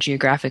than a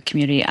geographic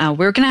community.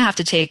 We're going to have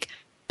to take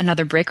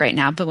another break right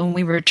now, but when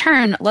we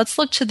return, let's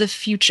look to the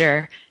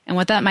future and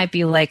what that might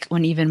be like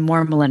when even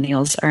more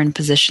millennials are in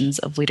positions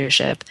of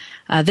leadership.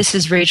 This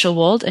is Rachel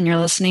Wold, and you're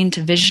listening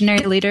to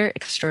Visionary Leader,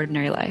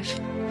 Extraordinary Life.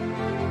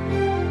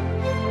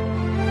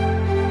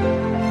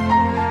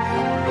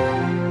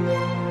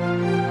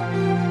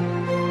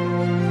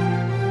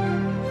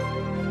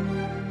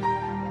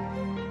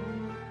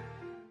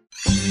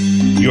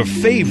 Your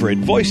favorite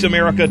Voice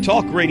America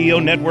Talk Radio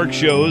Network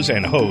shows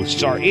and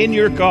hosts are in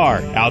your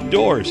car,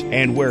 outdoors,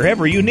 and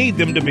wherever you need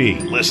them to be.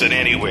 Listen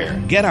anywhere.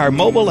 Get our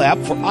mobile app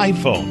for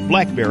iPhone,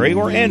 BlackBerry,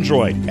 or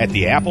Android at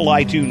the Apple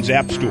iTunes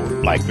App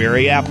Store,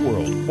 BlackBerry App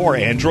World, or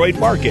Android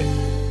Market.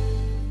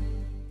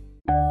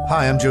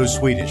 Hi, I'm Joe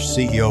Swedish,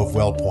 CEO of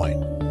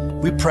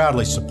WellPoint. We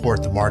proudly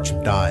support the March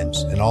of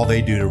Dimes and all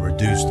they do to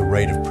reduce the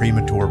rate of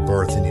premature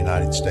birth in the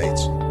United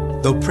States.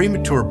 Though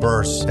premature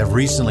births have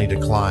recently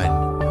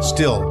declined,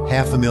 still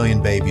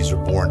 500,000 babies are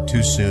born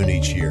too soon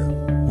each year.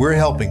 We're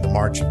helping the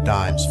March of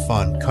Dimes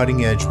fund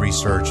cutting-edge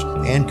research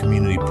and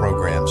community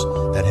programs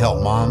that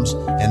help moms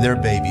and their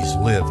babies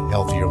live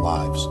healthier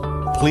lives.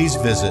 Please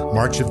visit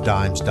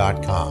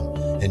marchofdimes.com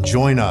and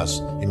join us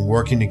in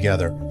working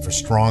together for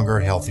stronger,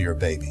 healthier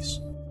babies.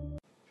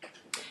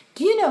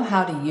 Do you know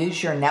how to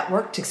use your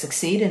network to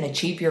succeed and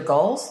achieve your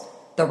goals?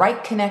 The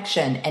right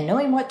connection and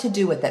knowing what to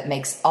do with it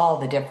makes all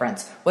the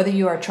difference, whether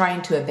you are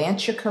trying to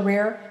advance your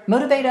career,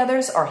 motivate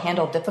others, or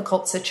handle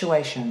difficult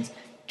situations.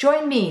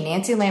 Join me,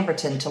 Nancy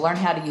Lamberton, to learn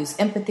how to use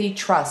empathy,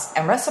 trust,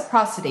 and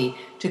reciprocity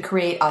to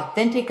create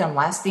authentic and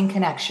lasting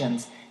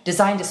connections.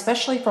 Designed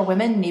especially for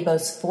women,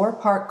 NEBO's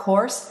 4-part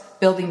course,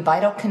 Building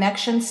Vital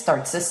Connections,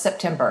 starts this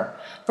September.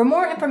 For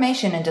more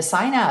information and to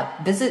sign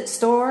up, visit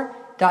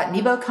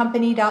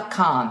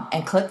store.nebocompany.com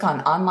and click on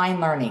Online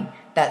Learning.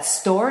 That's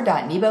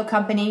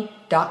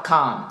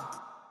store.nebocompany.com.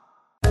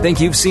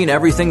 Think you've seen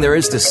everything there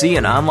is to see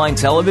in online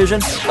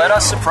television? Let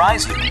us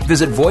surprise you.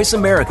 Visit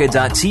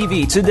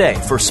voiceamerica.tv today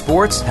for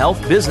sports,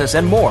 health, business,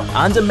 and more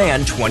on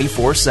demand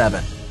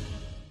 24/7.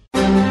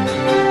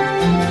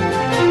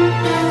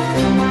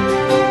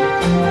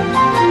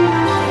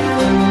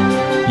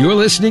 You're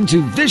listening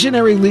to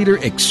Visionary Leader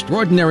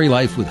Extraordinary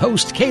Life with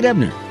host Kate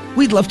Ebner.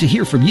 We'd love to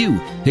hear from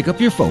you. Pick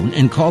up your phone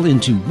and call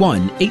into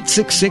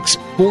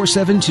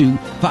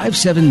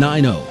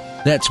 1-866-472-5790.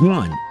 That's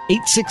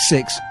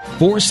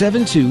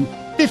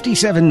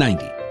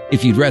 1-866-472-5790.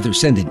 If you'd rather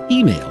send an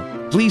email,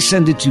 please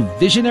send it to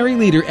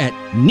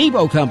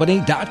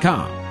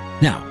visionaryleader@nebocompany.com.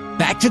 Now,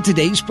 back to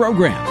today's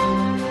program.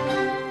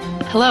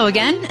 Hello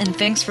again, and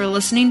thanks for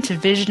listening to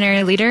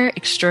Visionary Leader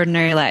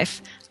Extraordinary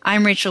Life.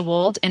 I'm Rachel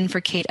Wold, in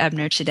for Kate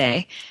Ebner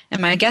today,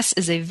 and my guest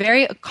is a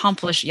very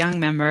accomplished young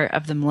member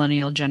of the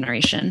Millennial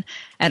generation.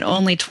 At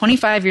only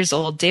 25 years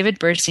old, David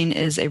Burstein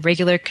is a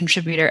regular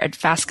contributor at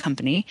Fast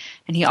Company,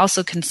 and he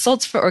also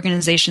consults for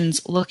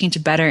organizations looking to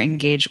better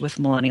engage with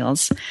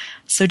Millennials.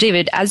 So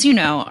David, as you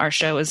know, our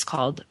show is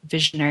called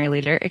Visionary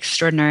Leader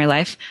Extraordinary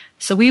Life,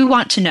 so we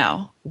want to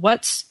know,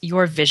 what's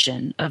your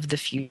vision of the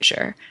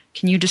future?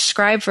 Can you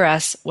describe for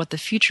us what the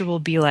future will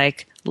be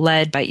like,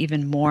 led by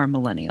even more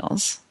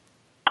Millennials?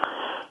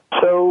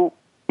 So,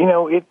 I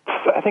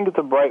think it's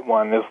a bright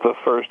one is the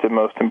first and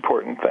most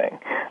important thing.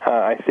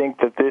 I think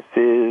that this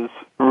is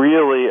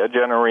really a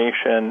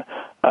generation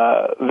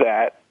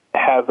that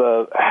has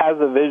a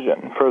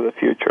vision for the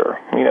future.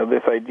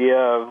 This idea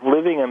of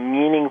living a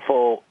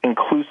meaningful,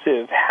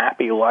 inclusive,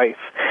 happy life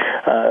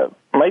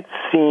might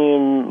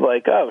seem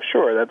like, oh,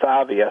 sure, that's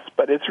obvious,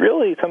 but it's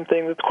really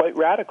something that's quite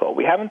radical.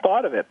 We haven't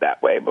thought of it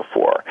that way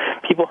before.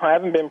 People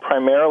haven't been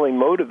primarily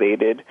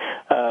motivated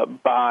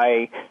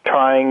by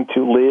trying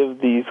to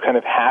live these kind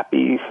of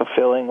happy,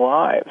 fulfilling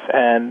lives.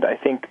 And I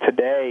think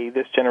today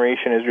this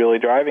generation is really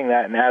driving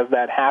that, and as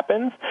that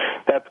happens,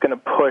 that's going to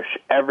push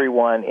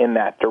everyone in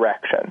that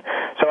direction.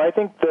 So I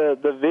think the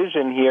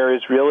vision here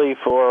is really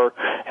for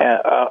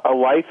a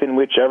life in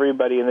which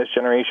everybody in this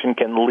generation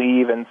can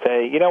leave and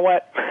say, you know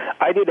what,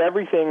 I did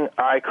everything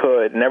I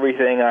could and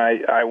everything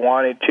I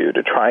wanted to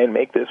try and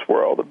make this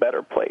world a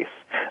better place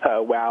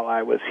while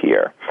I was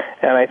here.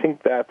 And I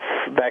think that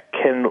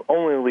can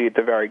only lead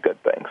to very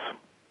good things.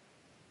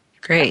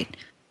 Great.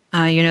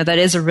 That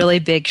is a really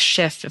big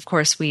shift. Of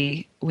course,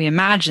 we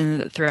imagine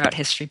that throughout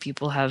history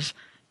people have,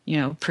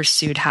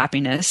 pursued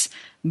happiness,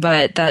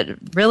 but that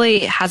really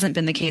hasn't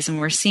been the case. And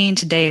we're seeing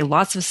today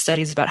lots of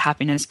studies about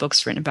happiness,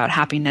 books written about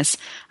happiness.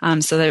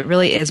 So that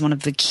really is one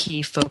of the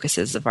key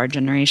focuses of our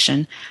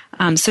generation.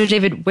 So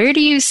David, where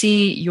do you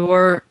see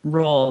your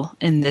role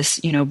in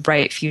this,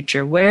 bright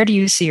future? Where do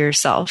you see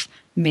yourself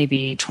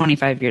maybe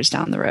 25 years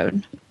down the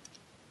road?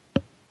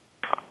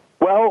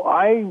 Well,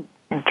 I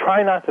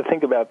try not to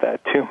think about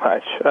that too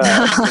much.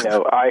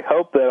 I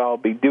hope that I'll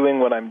be doing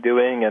what I'm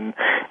doing and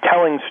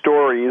telling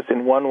stories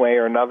in one way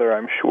or another,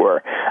 I'm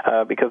sure,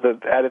 because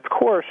at its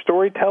core,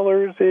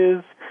 storytellers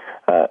is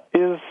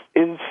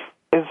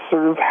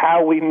sort of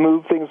how we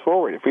move things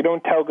forward. If we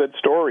don't tell good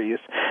stories,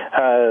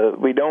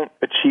 we don't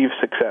achieve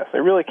success. I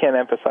really can't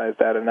emphasize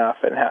that enough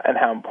and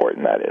how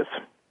important that is.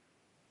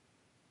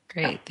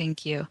 Great,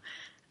 thank you.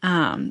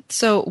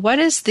 So what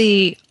is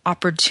the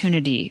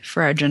opportunity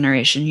for our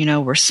generation?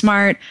 We're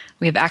smart,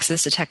 we have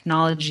access to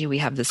technology, we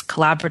have this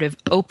collaborative,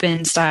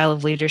 open style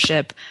of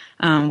leadership,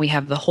 we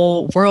have the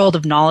whole world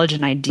of knowledge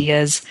and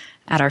ideas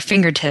at our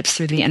fingertips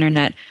through the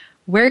internet.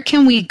 Where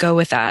can we go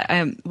with that?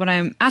 What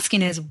I'm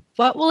asking is,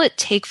 what will it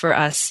take for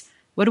us?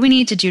 What do we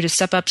need to do to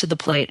step up to the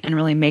plate and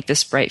really make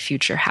this bright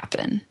future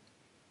happen?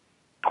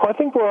 Well, I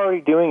think we're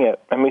already doing it,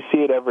 and we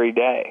see it every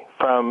day,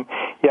 from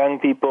young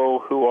people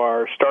who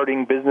are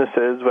starting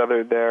businesses,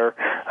 whether they're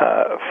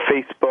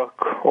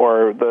Facebook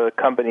or the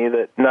company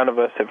that none of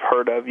us have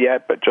heard of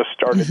yet but just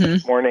started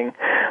this morning,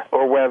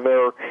 or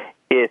whether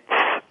it's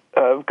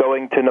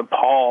going to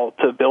Nepal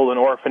to build an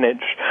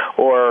orphanage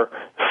or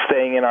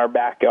staying in our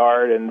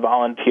backyard and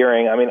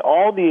volunteering. I mean,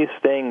 all these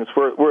things,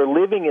 we're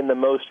living in the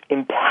most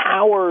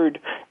empowered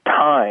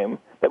time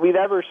that we've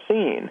ever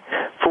seen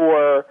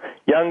for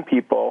young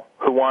people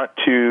who want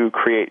to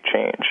create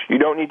change. You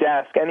don't need to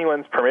ask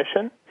anyone's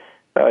permission.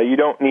 You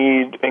don't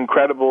need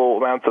incredible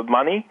amounts of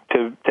money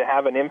to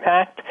have an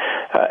impact.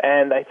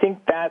 And I think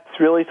that's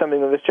really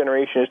something that this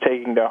generation is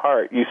taking to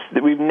heart.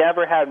 We've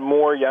never had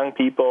more young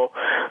people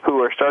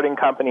who are starting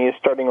companies,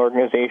 starting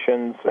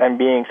organizations, and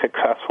being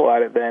successful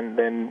at it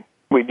than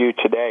we do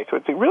today. So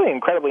it's a really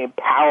incredibly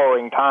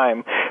empowering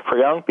time for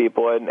young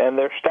people, and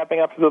they're stepping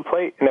up to the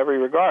plate in every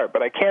regard.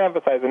 But I can't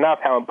emphasize enough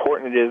how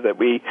important it is that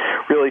we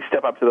really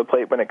step up to the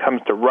plate when it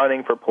comes to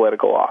running for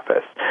political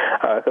office,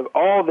 because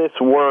all this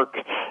work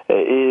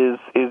is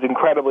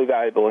incredibly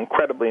valuable,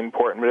 incredibly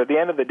important. But at the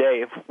end of the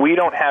day, if we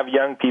don't have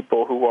young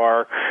people who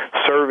are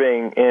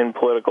serving in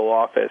political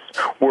office,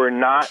 we're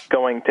not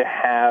going to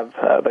have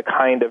the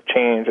kind of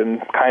change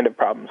and kind of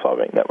problem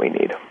solving that we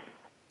need.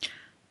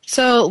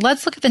 So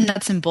let's look at the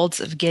nuts and bolts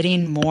of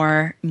getting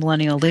more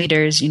millennial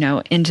leaders,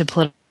 into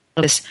political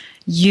office.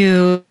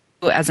 You,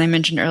 as I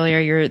mentioned earlier,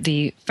 you're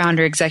the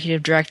founder,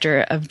 executive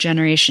director of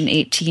Generation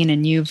 18,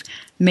 and you've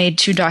made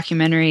 2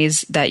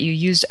 documentaries that you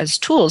used as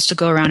tools to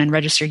go around and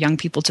register young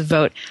people to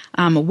vote.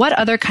 What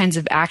other kinds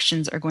of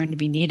actions are going to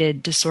be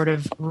needed to sort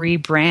of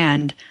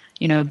rebrand,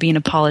 being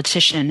a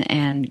politician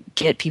and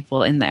get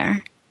people in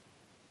there?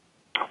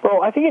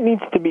 Well, I think it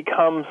needs to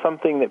become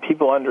something that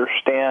people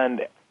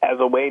understand as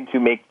a way to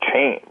make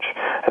change.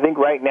 I think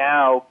right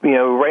now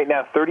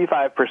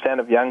 35%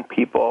 of young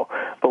people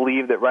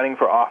believe that running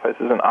for office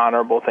is an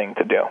honorable thing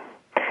to do.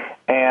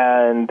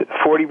 And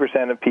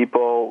 40% of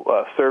people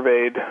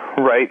surveyed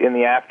right in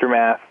the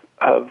aftermath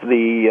of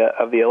the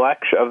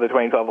election, of the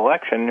 2012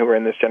 election, who were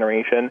in this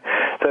generation,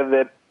 said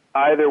that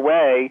either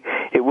way,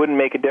 it wouldn't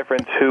make a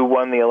difference who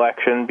won the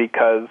election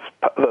because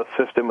the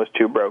system was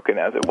too broken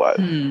as it was.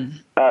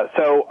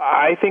 So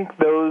I think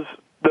those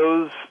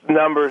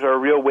numbers are a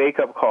real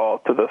wake-up call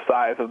to the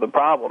size of the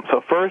problem.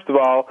 So first of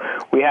all,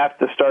 we have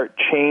to start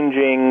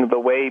changing the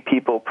way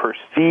people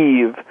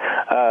perceive this.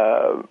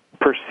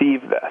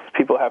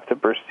 People have to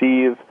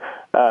perceive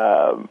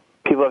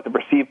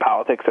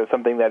politics as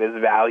something that is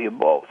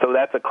valuable. So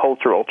that's a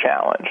cultural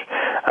challenge.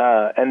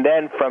 And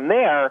then from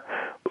there,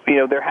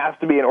 there has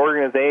to be an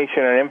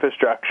organization and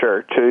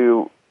infrastructure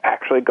to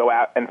actually go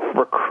out and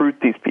recruit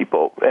these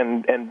people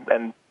and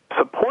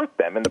support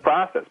them in the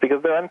process,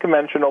 because they're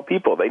unconventional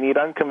people. They need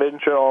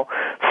unconventional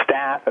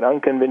staff and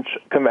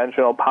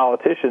unconventional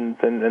politicians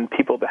and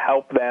people to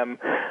help them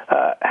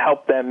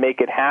make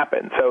it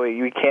happen. So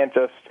we can't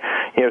just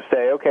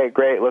say, okay,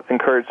 great, let's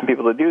encourage some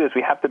people to do this.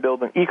 We have to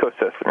build an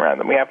ecosystem around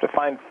them. We have to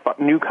find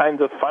new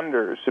kinds of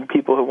funders and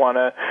people who want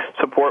to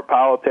support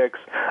politics,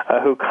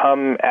 who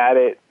come at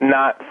it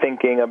not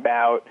thinking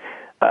about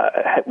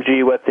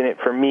gee, what's in it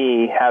for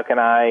me? How can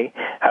I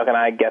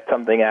get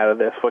something out of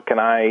this? What can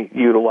I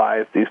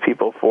utilize these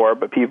people for?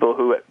 But people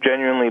who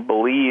genuinely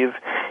believe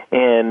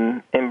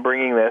in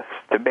bringing this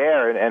to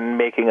bear and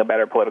making a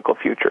better political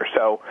future.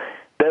 So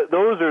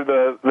those are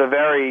the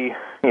very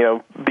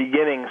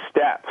beginning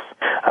steps.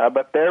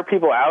 But there are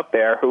people out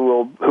there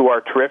who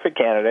are terrific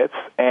candidates,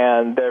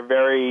 and they're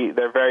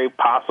very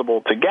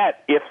possible to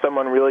get if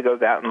someone really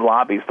goes out and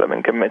lobbies them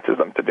and convinces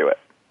them to do it.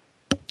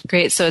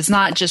 Great. So it's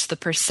not just the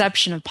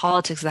perception of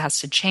politics that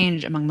has to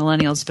change among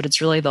millennials, but it's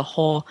really the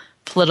whole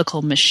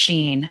political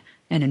machine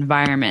and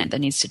environment that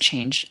needs to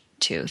change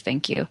too.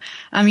 Thank you.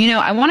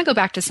 I want to go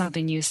back to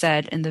something you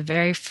said in the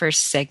very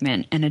first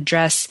segment and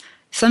address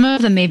some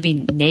of the maybe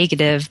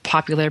negative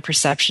popular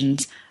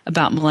perceptions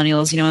about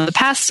millennials. In the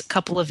past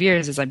couple of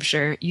years, as I'm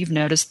sure you've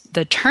noticed,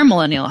 the term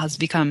millennial has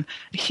become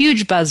a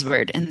huge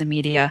buzzword in the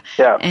media.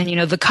 Yeah. And,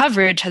 the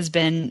coverage has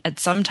been at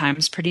some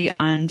times pretty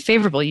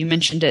unfavorable. You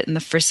mentioned it in the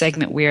first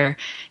segment. We're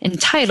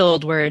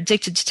entitled, we're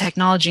addicted to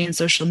technology and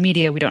social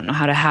media. We don't know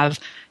how to have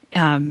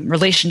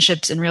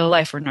relationships in real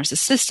life. We're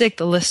narcissistic.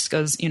 The list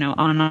goes, on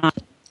and on.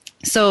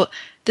 So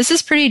this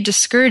is pretty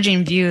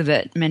discouraging view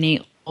that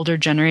many older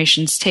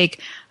generations take.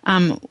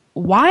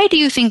 Why do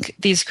you think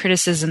these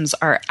criticisms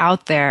are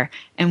out there,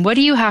 and what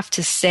do you have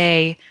to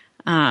say,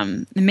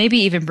 maybe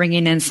even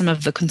bringing in some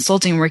of the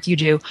consulting work you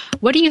do,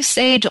 what do you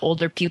say to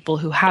older people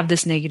who have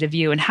this negative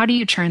view, and how do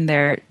you turn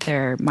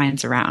their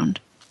minds around?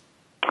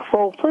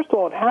 Well, first of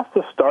all, it has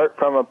to start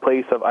from a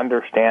place of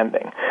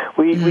understanding.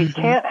 We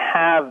can't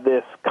have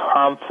this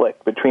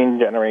conflict between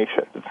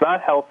generations. It's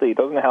not healthy. It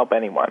doesn't help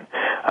anyone.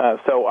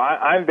 So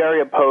I'm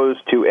very opposed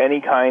to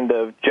any kind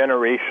of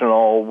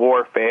generational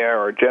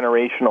warfare or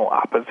generational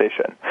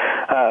opposition.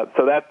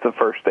 So that's the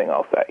first thing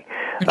I'll say.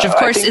 Which, of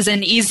course, is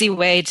an easy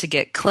way to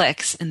get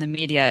clicks in the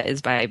media,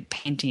 is by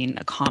painting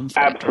a conflict.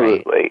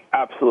 Absolutely. Right?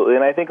 Absolutely.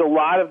 And I think a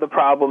lot of the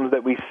problems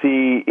that we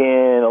see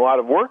in a lot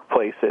of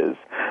workplaces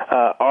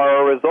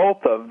are a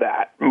result of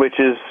that, which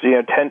is,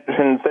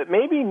 tensions that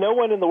maybe no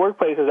one in the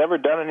workplace has ever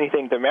done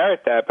anything to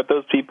merit that, but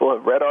those people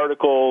have read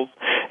articles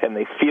and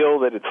they feel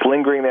that it's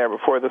lingering there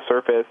before the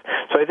surface.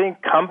 So I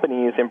think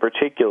companies in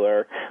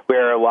particular,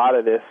 where a lot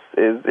of this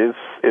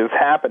is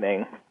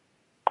happening,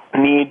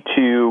 need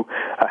to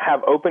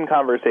have open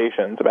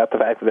conversations about the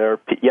fact that there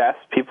are, yes,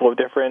 people of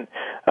different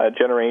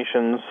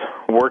generations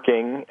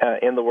working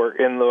in the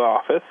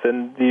office,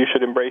 and you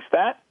should embrace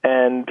that,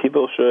 and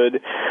people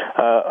should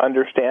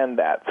understand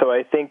that. So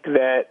I think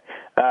that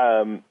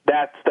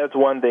that's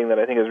one thing that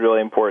I think is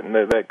really important.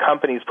 That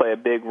companies play a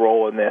big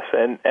role in this,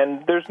 and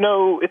there's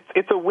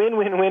it's a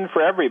win-win-win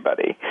for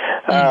everybody.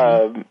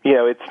 Mm-hmm.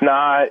 It's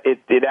not.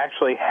 It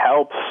actually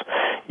helps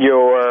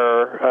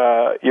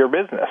your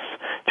business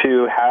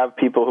to have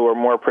people who are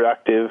more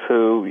productive,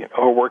 who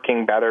are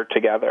working better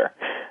together.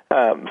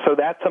 So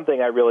that's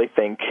something I really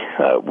think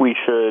we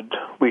should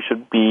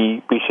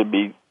be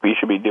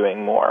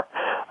doing more.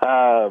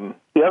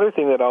 The other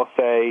thing that I'll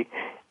say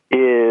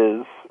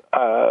is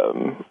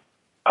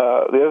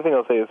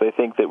I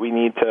think that we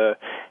need to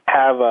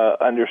have an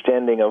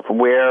understanding of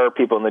where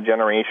people in the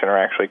generation are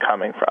actually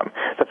coming from.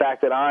 The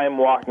fact that I'm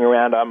walking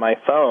around on my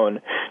phone,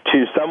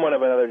 to someone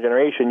of another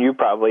generation, you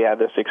probably had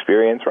this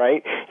experience,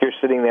 right? You're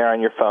sitting there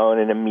on your phone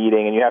in a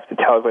meeting, and you have to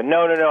tell everyone,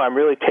 no, I'm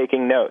really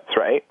taking notes,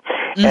 right?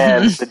 Mm-hmm.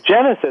 And the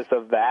genesis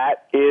of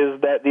that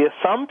is that the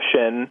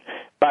assumption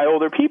by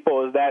older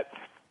people is that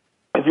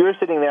if you're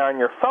sitting there on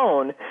your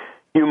phone,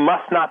 you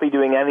must not be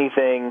doing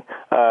anything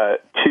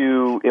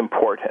too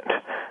important.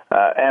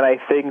 And I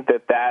think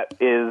that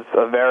is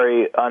a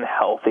very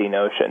unhealthy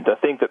notion, to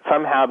think that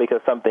somehow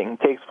because something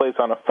takes place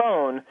on a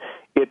phone,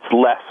 it's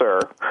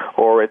lesser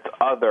or it's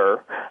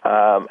other.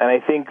 And I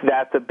think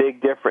that's a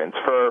big difference.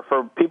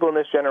 For people in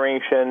this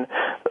generation,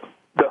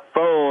 the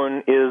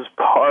phone is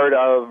part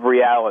of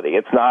reality.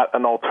 It's not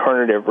an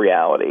alternative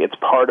reality. It's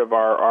part of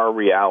our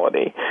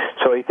reality.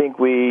 So I think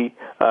we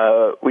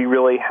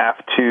really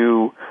have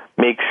to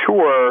make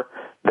sure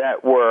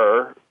that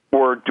we're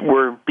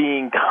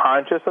being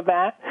conscious of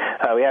that.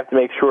 We have to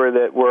make sure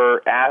that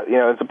we're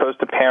as opposed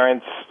to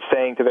parents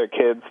saying to their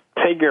kids,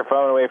 take your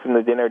phone away from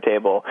the dinner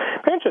table,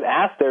 parents should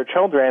ask their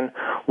children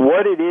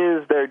what it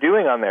is they're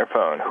doing on their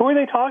phone. Who are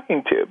they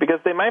talking to? Because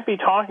they might be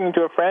talking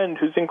to a friend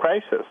who's in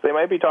crisis. They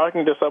might be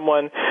talking to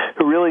someone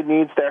who really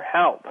needs their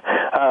help.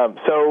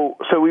 So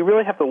we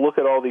really have to look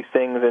at all these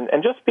things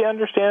and just be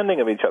understanding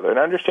of each other, and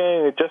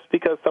understanding that just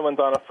because someone's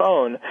on a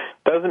phone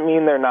doesn't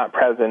mean they're not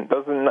present,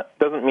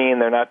 doesn't mean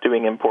they're not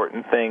doing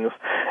important things.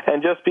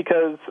 And just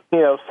because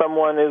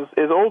someone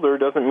is older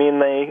doesn't mean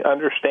they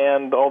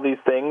understand all these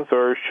things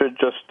or should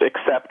just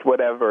accept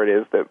whatever it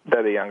is that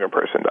a younger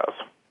person does.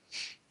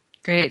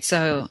 Great.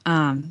 So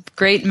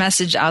great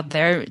message out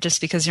there.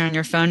 Just because you're on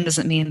your phone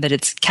doesn't mean that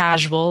it's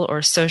casual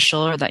or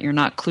social, or that you're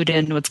not clued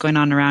in to what's going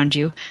on around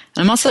you.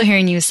 And I'm also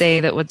hearing you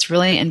say that what's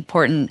really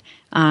important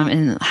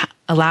in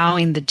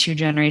allowing the two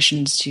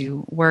generations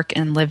to work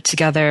and live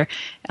together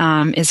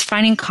is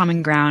finding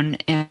common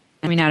ground and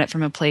coming at it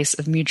from a place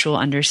of mutual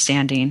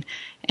understanding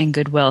and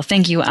goodwill.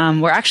 Thank you.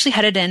 We're actually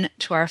headed in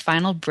to our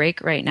final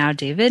break right now,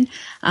 David.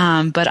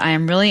 But I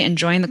am really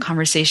enjoying the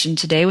conversation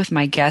today with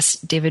my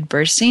guest, David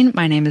Burstein.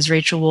 My name is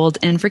Rachel Wold,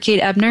 in for Kate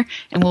Ebner,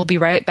 and we'll be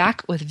right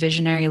back with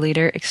Visionary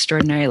Leader,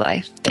 Extraordinary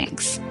Life.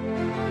 Thanks.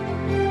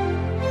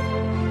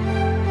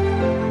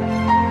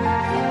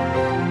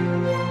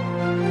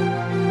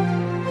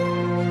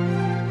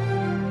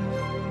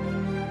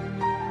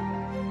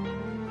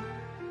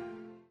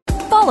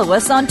 Follow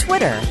us on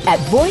Twitter at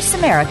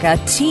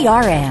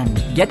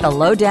VoiceAmericaTRN. Get the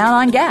lowdown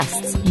on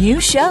guests, new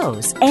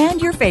shows,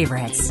 and your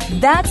favorites.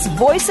 That's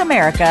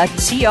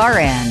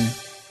VoiceAmericaTRN.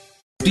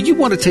 Do you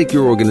want to take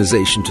your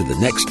organization to the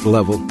next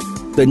level?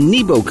 The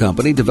Nebo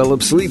Company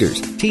develops leaders,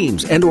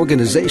 teams, and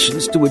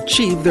organizations to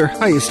achieve their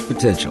highest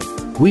potential.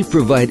 We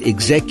provide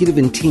executive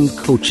and team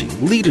coaching,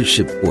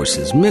 leadership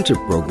courses, mentor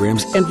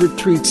programs, and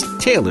retreats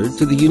tailored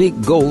to the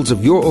unique goals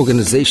of your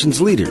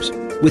organization's leaders.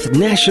 With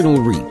national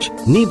reach,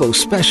 Nebo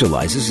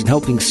specializes in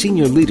helping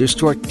senior leaders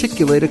to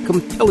articulate a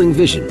compelling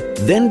vision,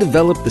 then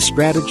develop the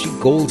strategy,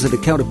 goals, and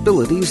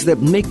accountabilities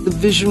that make the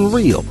vision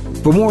real.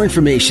 For more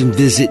information,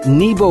 visit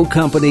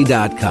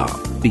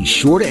NeboCompany.com. Be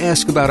sure to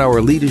ask about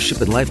our leadership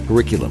and life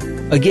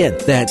curriculum. Again,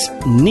 that's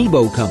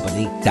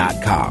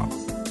NeboCompany.com.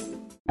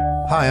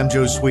 Hi, I'm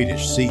Joe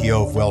Swedish,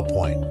 CEO of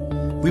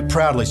WellPoint. We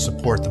proudly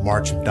support the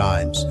March of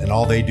Dimes and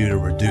all they do to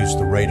reduce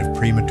the rate of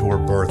premature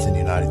birth in the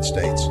United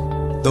States.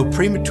 Though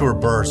premature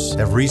births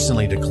have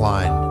recently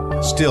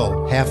declined,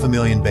 still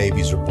 500,000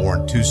 babies are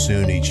born too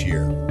soon each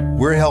year.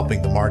 We're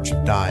helping the March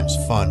of Dimes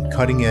fund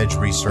cutting-edge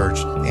research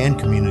and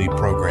community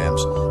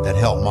programs that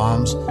help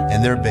moms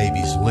and their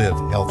babies live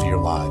healthier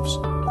lives.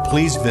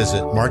 Please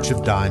visit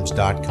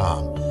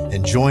marchofdimes.com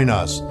and join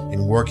us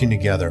in working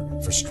together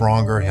for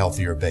stronger,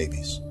 healthier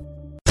babies.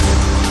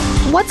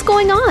 What's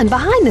going on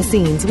behind the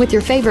scenes with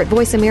your favorite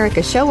Voice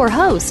America show or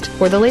host?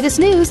 For the latest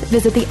news,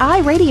 visit the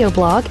iRadio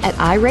blog at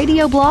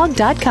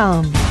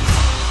iradioblog.com.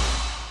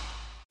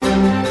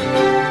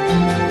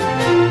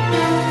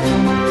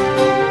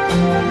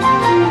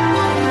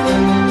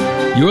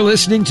 You're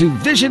listening to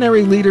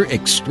Visionary Leader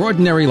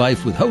Extraordinary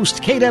Life with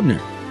host Kate Ebner.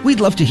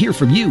 We'd love to hear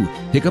from you.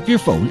 Pick up your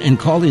phone and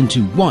call into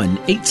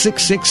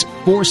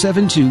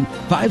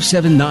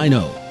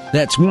 1-866-472-5790.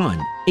 That's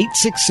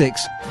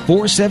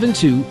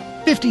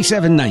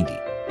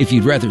 1-866-472-5790. If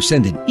you'd rather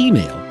send an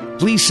email,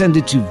 please send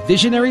it to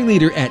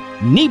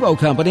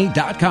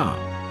visionaryleader@nebocompany.com.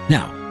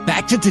 Now,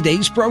 back to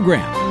today's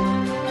program.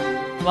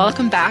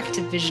 Welcome back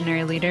to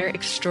Visionary Leader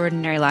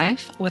Extraordinary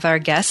Life with our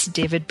guest,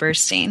 David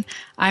Burstein.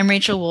 I'm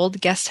Rachel Wold,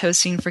 guest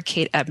hosting for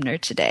Kate Ebner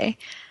today.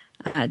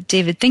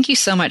 David, thank you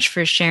so much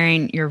for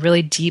sharing your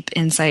really deep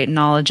insight and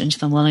knowledge into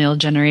the millennial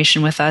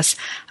generation with us.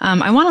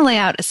 I want to lay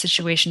out a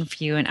situation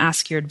for you and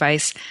ask your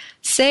advice.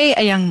 Say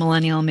a young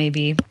millennial,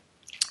 maybe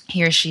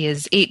he or she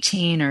is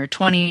 18 or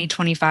 20,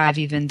 25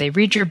 even, they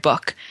read your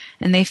book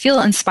and they feel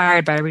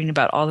inspired by reading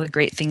about all the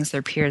great things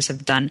their peers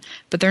have done,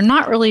 but they're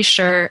not really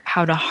sure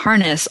how to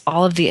harness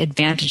all of the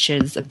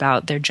advantages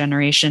about their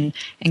generation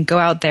and go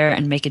out there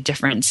and make a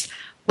difference.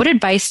 What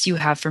advice do you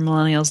have for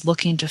millennials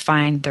looking to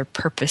find their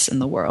purpose in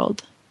the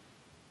world?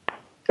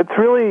 It's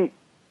really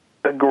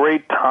a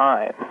great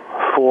time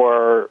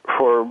for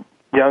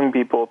young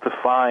people to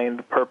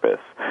find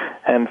purpose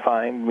and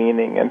find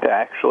meaning and to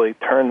actually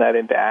turn that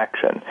into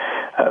action.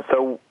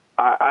 So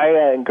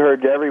I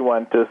encourage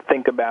everyone to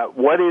think about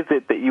what is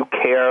it that you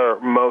care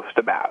most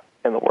about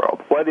in the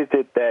world? What is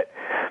it that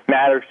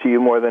matters to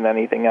you more than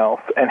anything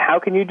else? And how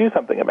can you do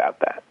something about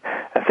that?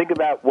 And think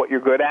about what you're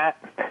good at.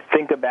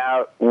 Think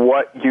about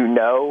what you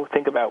know.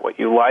 Think about what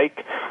you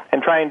like.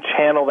 And try and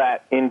channel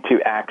that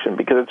into action,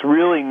 because it's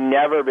really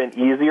never been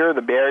easier.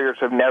 The barriers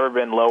have never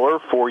been lower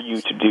for you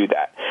to do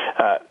that.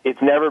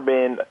 It's never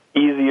been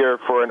easier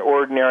for an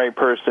ordinary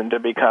person to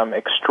become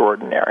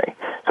extraordinary.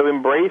 So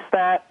embrace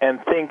that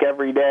and think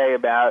every day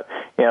about,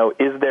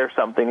 is there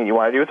something that you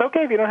want to do? It's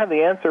okay if you don't have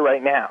the answer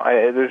right now.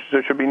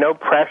 There should be no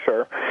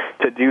pressure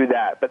to do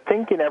that. But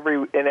think in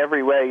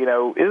every way,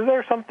 is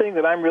there something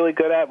that I'm really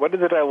good at? What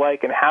is it I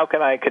like, and how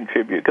can I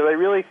contribute? Because I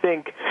really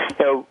think,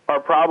 our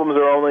problems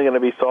are only going to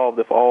be solved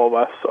if all of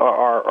us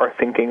are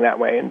thinking that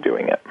way and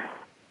doing it.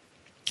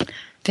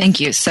 Thank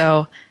you.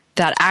 So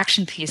that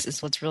action piece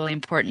is what's really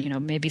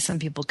important. Maybe some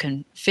people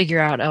can figure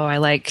out, I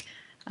like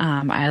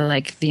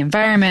the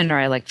environment, or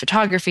I like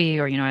photography,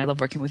 or, I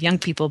love working with young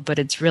people, but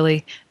it's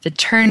really the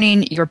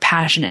turning your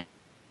passion,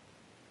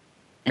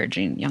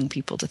 encouraging young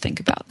people to think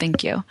about.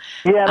 Thank you.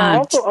 Yeah, and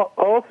also,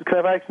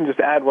 if I can just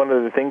add one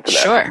other thing to that.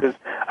 Sure. Because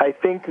I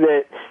think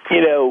that,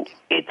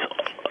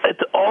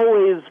 it's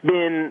always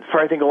been, for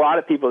I think a lot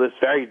of people, this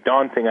very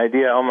daunting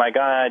idea, oh my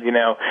God,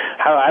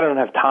 how I don't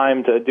have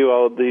time to do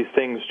all of these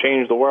things,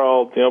 change the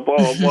world, blah,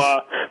 blah,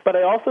 blah. But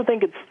I also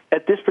think it's,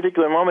 at this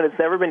particular moment, it's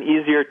never been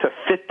easier to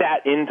fit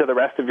that into the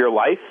rest of your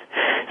life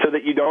so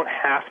that you don't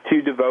have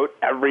to devote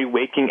every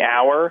waking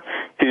hour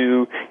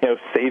to,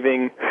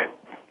 saving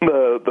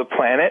the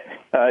planet.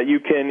 You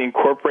can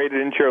incorporate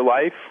it into your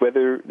life,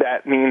 whether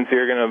that means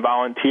you're going to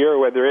volunteer, or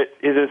whether it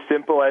is as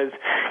simple as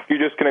you're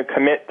just going to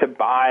commit to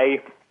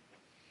buy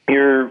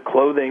your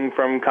clothing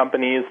from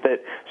companies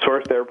that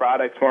source their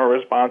products more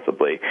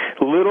responsibly.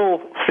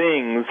 Little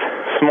things,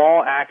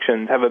 small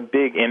actions have a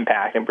big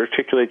impact, and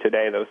particularly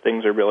today, those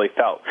things are really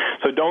felt.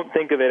 So don't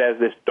think of it as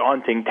this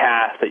daunting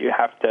task that you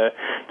have to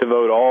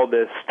devote all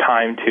this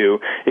time to.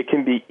 It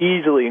can be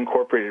easily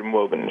incorporated and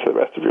woven into the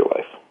rest of your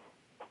life.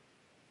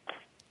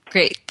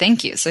 Great.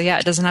 Thank you. So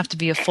it doesn't have to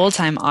be a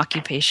full-time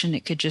occupation.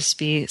 It could just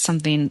be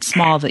something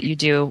small that you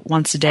do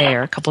once a day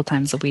or a couple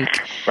times a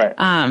week. Right.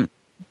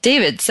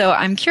 David, so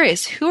I'm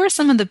curious, who are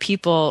some of the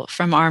people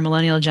from our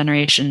millennial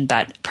generation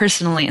that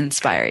personally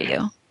inspire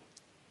you?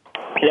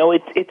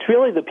 It's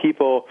really the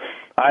people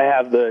I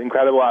have the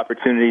incredible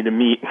opportunity to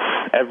meet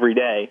every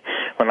day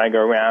when I go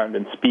around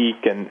and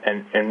speak and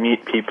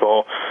meet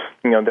people.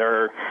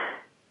 There are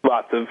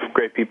lots of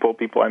great people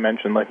I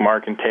mentioned, like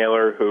Mark and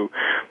Taylor, who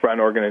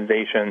run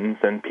organizations,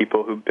 and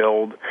people who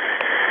build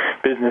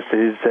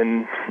businesses.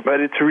 But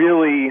it's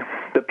really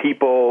the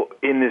people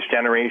in this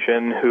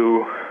generation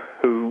who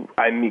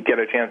I get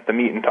a chance to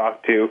meet and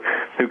talk to,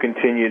 who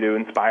continue to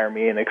inspire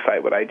me and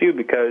excite what I do,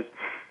 because,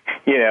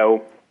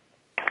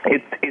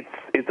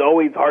 it's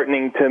always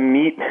heartening to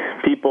meet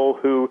people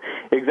who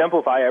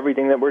exemplify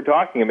everything that we're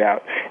talking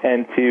about.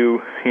 And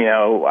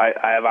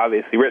I have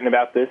obviously written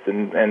about this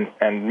and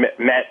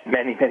met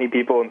many, many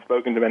people and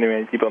spoken to many,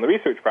 many people in the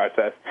research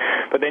process.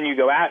 But then you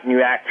go out and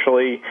you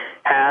actually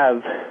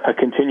have a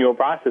continual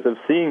process of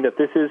seeing that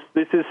this is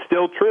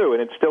still true,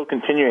 and it's still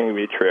continuing to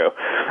be true.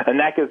 And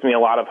that gives me a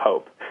lot of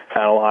hope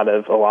and a lot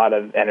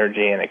of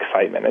energy and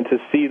excitement. And to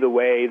see the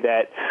way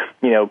that,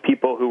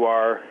 people who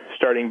are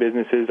starting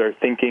businesses are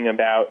thinking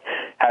about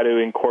how to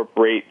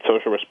incorporate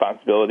social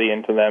responsibility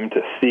into them,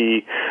 to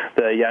see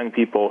the young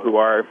people who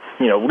are,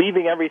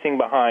 leaving everything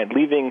behind,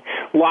 leaving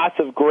lots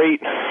of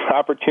great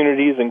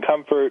opportunities and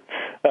comfort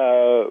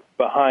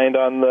behind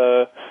on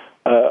the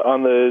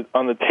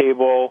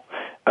table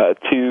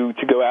to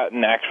go out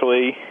and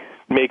actually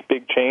make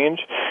big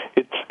change.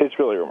 It's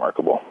really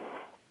remarkable.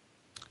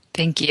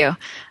 Thank you.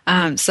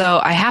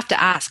 So I have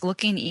to ask,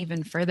 looking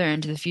even further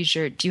into the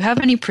future, do you have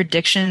any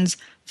predictions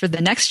for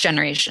the next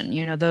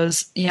generation?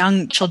 Those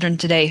young children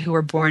today who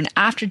were born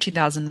after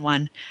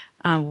 2001,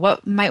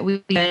 what might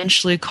we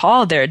eventually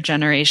call their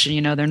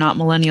generation? They're not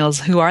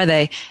millennials. Who are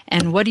they?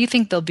 And what do you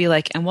think they'll be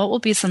like? And what will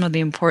be some of the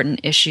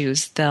important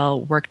issues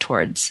they'll work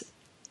towards?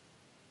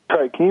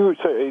 Sorry,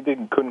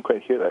 I couldn't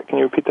quite hear that. Can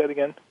you repeat that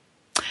again?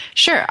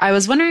 Sure. I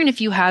was wondering if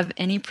you have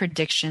any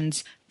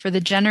predictions for the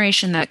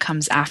generation that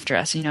comes after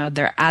us.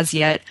 They're as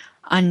yet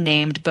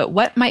unnamed, but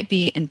what might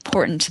be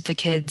important to the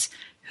kids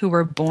who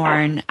were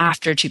born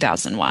after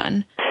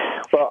 2001?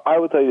 Well, I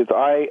will tell you this.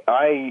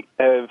 I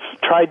have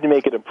tried to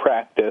make it a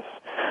practice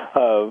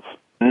of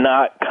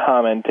not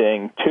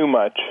commenting too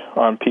much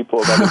on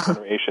people of other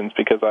generations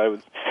because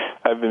I've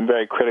been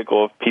very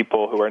critical of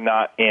people who are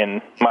not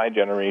in my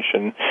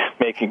generation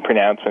making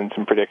pronouncements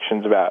and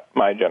predictions about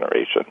my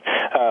generation.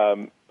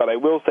 But I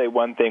will say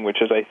one thing,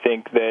 which is I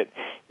think that,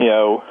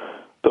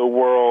 the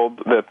world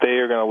that they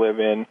are going to live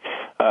in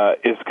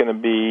is going to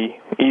be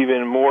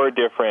even more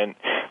different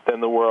than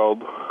the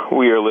world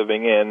we are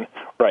living in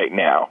right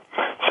now.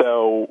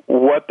 So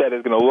what that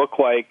is going to look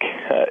like,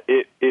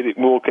 it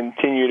will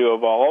continue to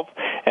evolve,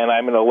 and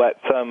I'm going to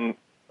let some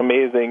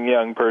amazing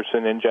young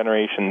person in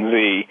Generation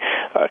Z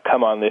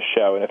come on this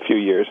show in a few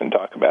years and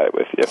talk about it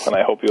with you, and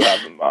I hope you'll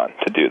have them on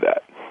to do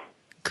that.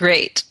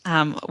 Great.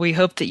 We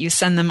hope that you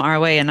send them our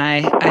way, and I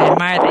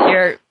admire that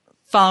you're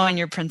following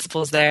your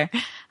principles there.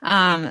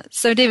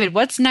 So, David,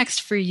 what's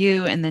next for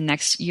you in the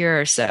next year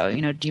or so?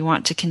 Do you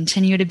want to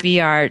continue to be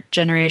our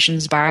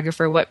generation's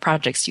biographer? What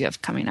projects do you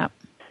have coming up?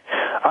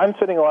 I'm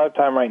spending a lot of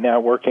time right now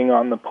working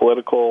on the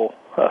political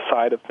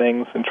side of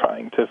things and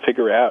trying to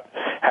figure out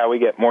how we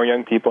get more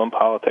young people in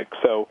politics.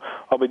 So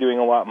I'll be doing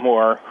a lot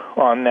more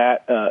on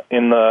that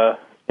in the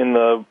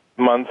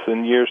months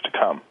and years to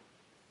come.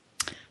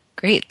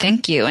 Great,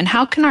 thank you. And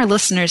how can our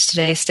listeners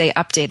today stay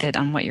updated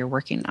on what you're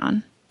working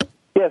on?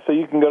 Yeah, so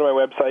you can go to my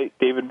website,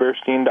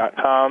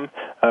 davidburstein.com,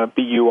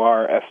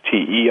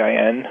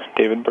 Burstein,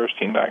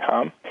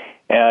 davidburstein.com.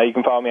 You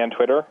can follow me on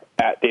Twitter,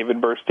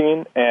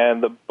 @DavidBurstein,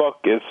 and the book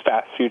is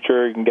Fast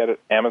Future. You can get it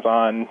at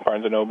Amazon,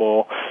 Barnes &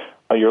 Noble,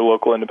 your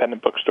local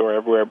independent bookstore,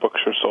 everywhere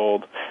books are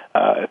sold.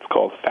 It's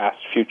called Fast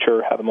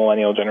Future, How the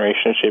Millennial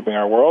Generation is Shaping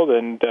Our World,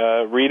 and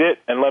read it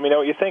and let me know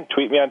what you think.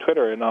 Tweet me on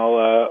Twitter, and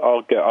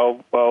I'll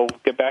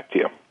get back to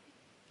you.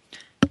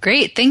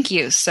 Great, thank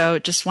you. So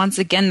just once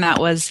again, that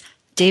was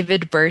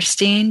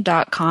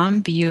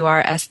davidburstein.com,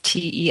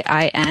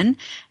 Burstein,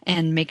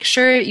 and make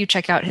sure you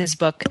check out his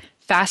book,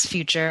 Fast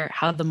Future,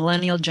 How the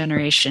Millennial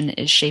Generation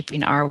is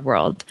Shaping Our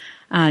World.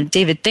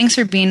 David, thanks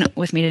for being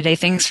with me today.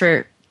 Thanks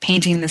for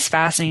painting this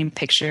fascinating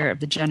picture of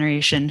the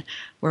generation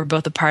we're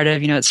both a part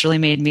of. It's really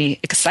made me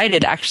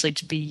excited, actually,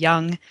 to be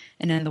young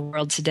and in the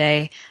world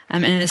today.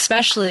 And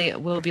especially,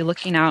 we'll be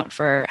looking out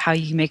for how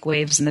you make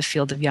waves in the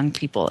field of young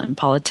people in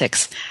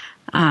politics.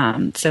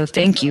 So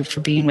thank you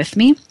for being with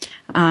me.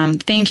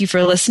 Thank you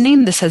for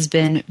listening. This has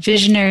been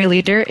Visionary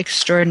Leader,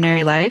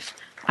 Extraordinary Life.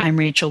 I'm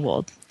Rachel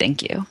Wold.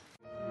 Thank you.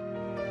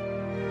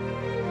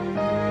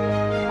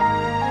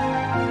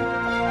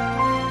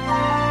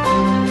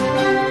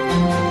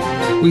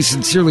 We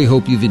sincerely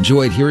hope you've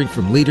enjoyed hearing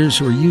from leaders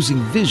who are using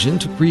vision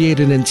to create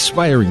an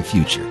inspiring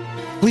future.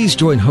 Please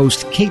join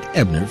host Kate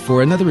Ebner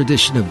for another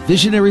edition of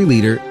Visionary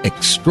Leader,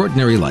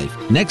 Extraordinary Life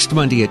next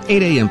Monday at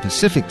 8 a.m.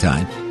 Pacific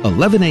Time,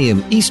 11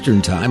 a.m. Eastern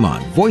Time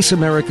on Voice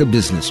America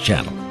Business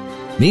Channel.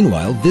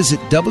 Meanwhile, visit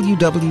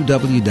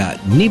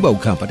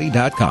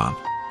www.nebocompany.com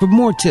for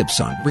more tips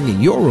on bringing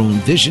your own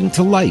vision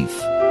to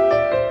life.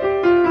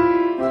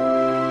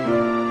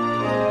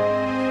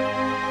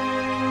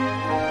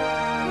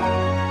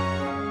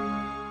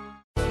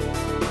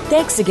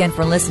 Thanks again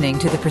for listening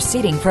to the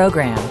preceding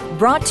program,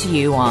 brought to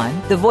you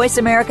on the Voice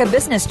America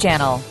Business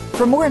Channel.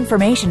 For more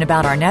information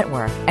about our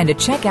network and to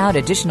check out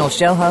additional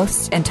show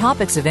hosts and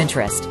topics of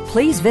interest,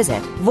 please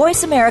visit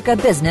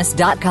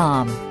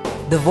voiceamericabusiness.com.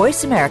 The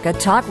Voice America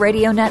Talk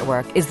Radio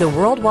Network is the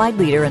worldwide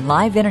leader in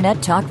live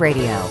Internet talk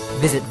radio.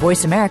 Visit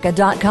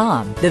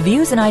voiceamerica.com. The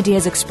views and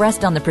ideas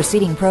expressed on the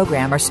preceding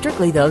program are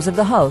strictly those of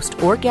the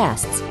host or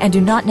guests and do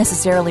not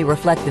necessarily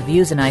reflect the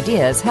views and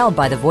ideas held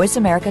by the Voice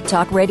America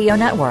Talk Radio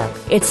Network,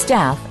 its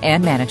staff,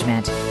 and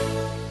management.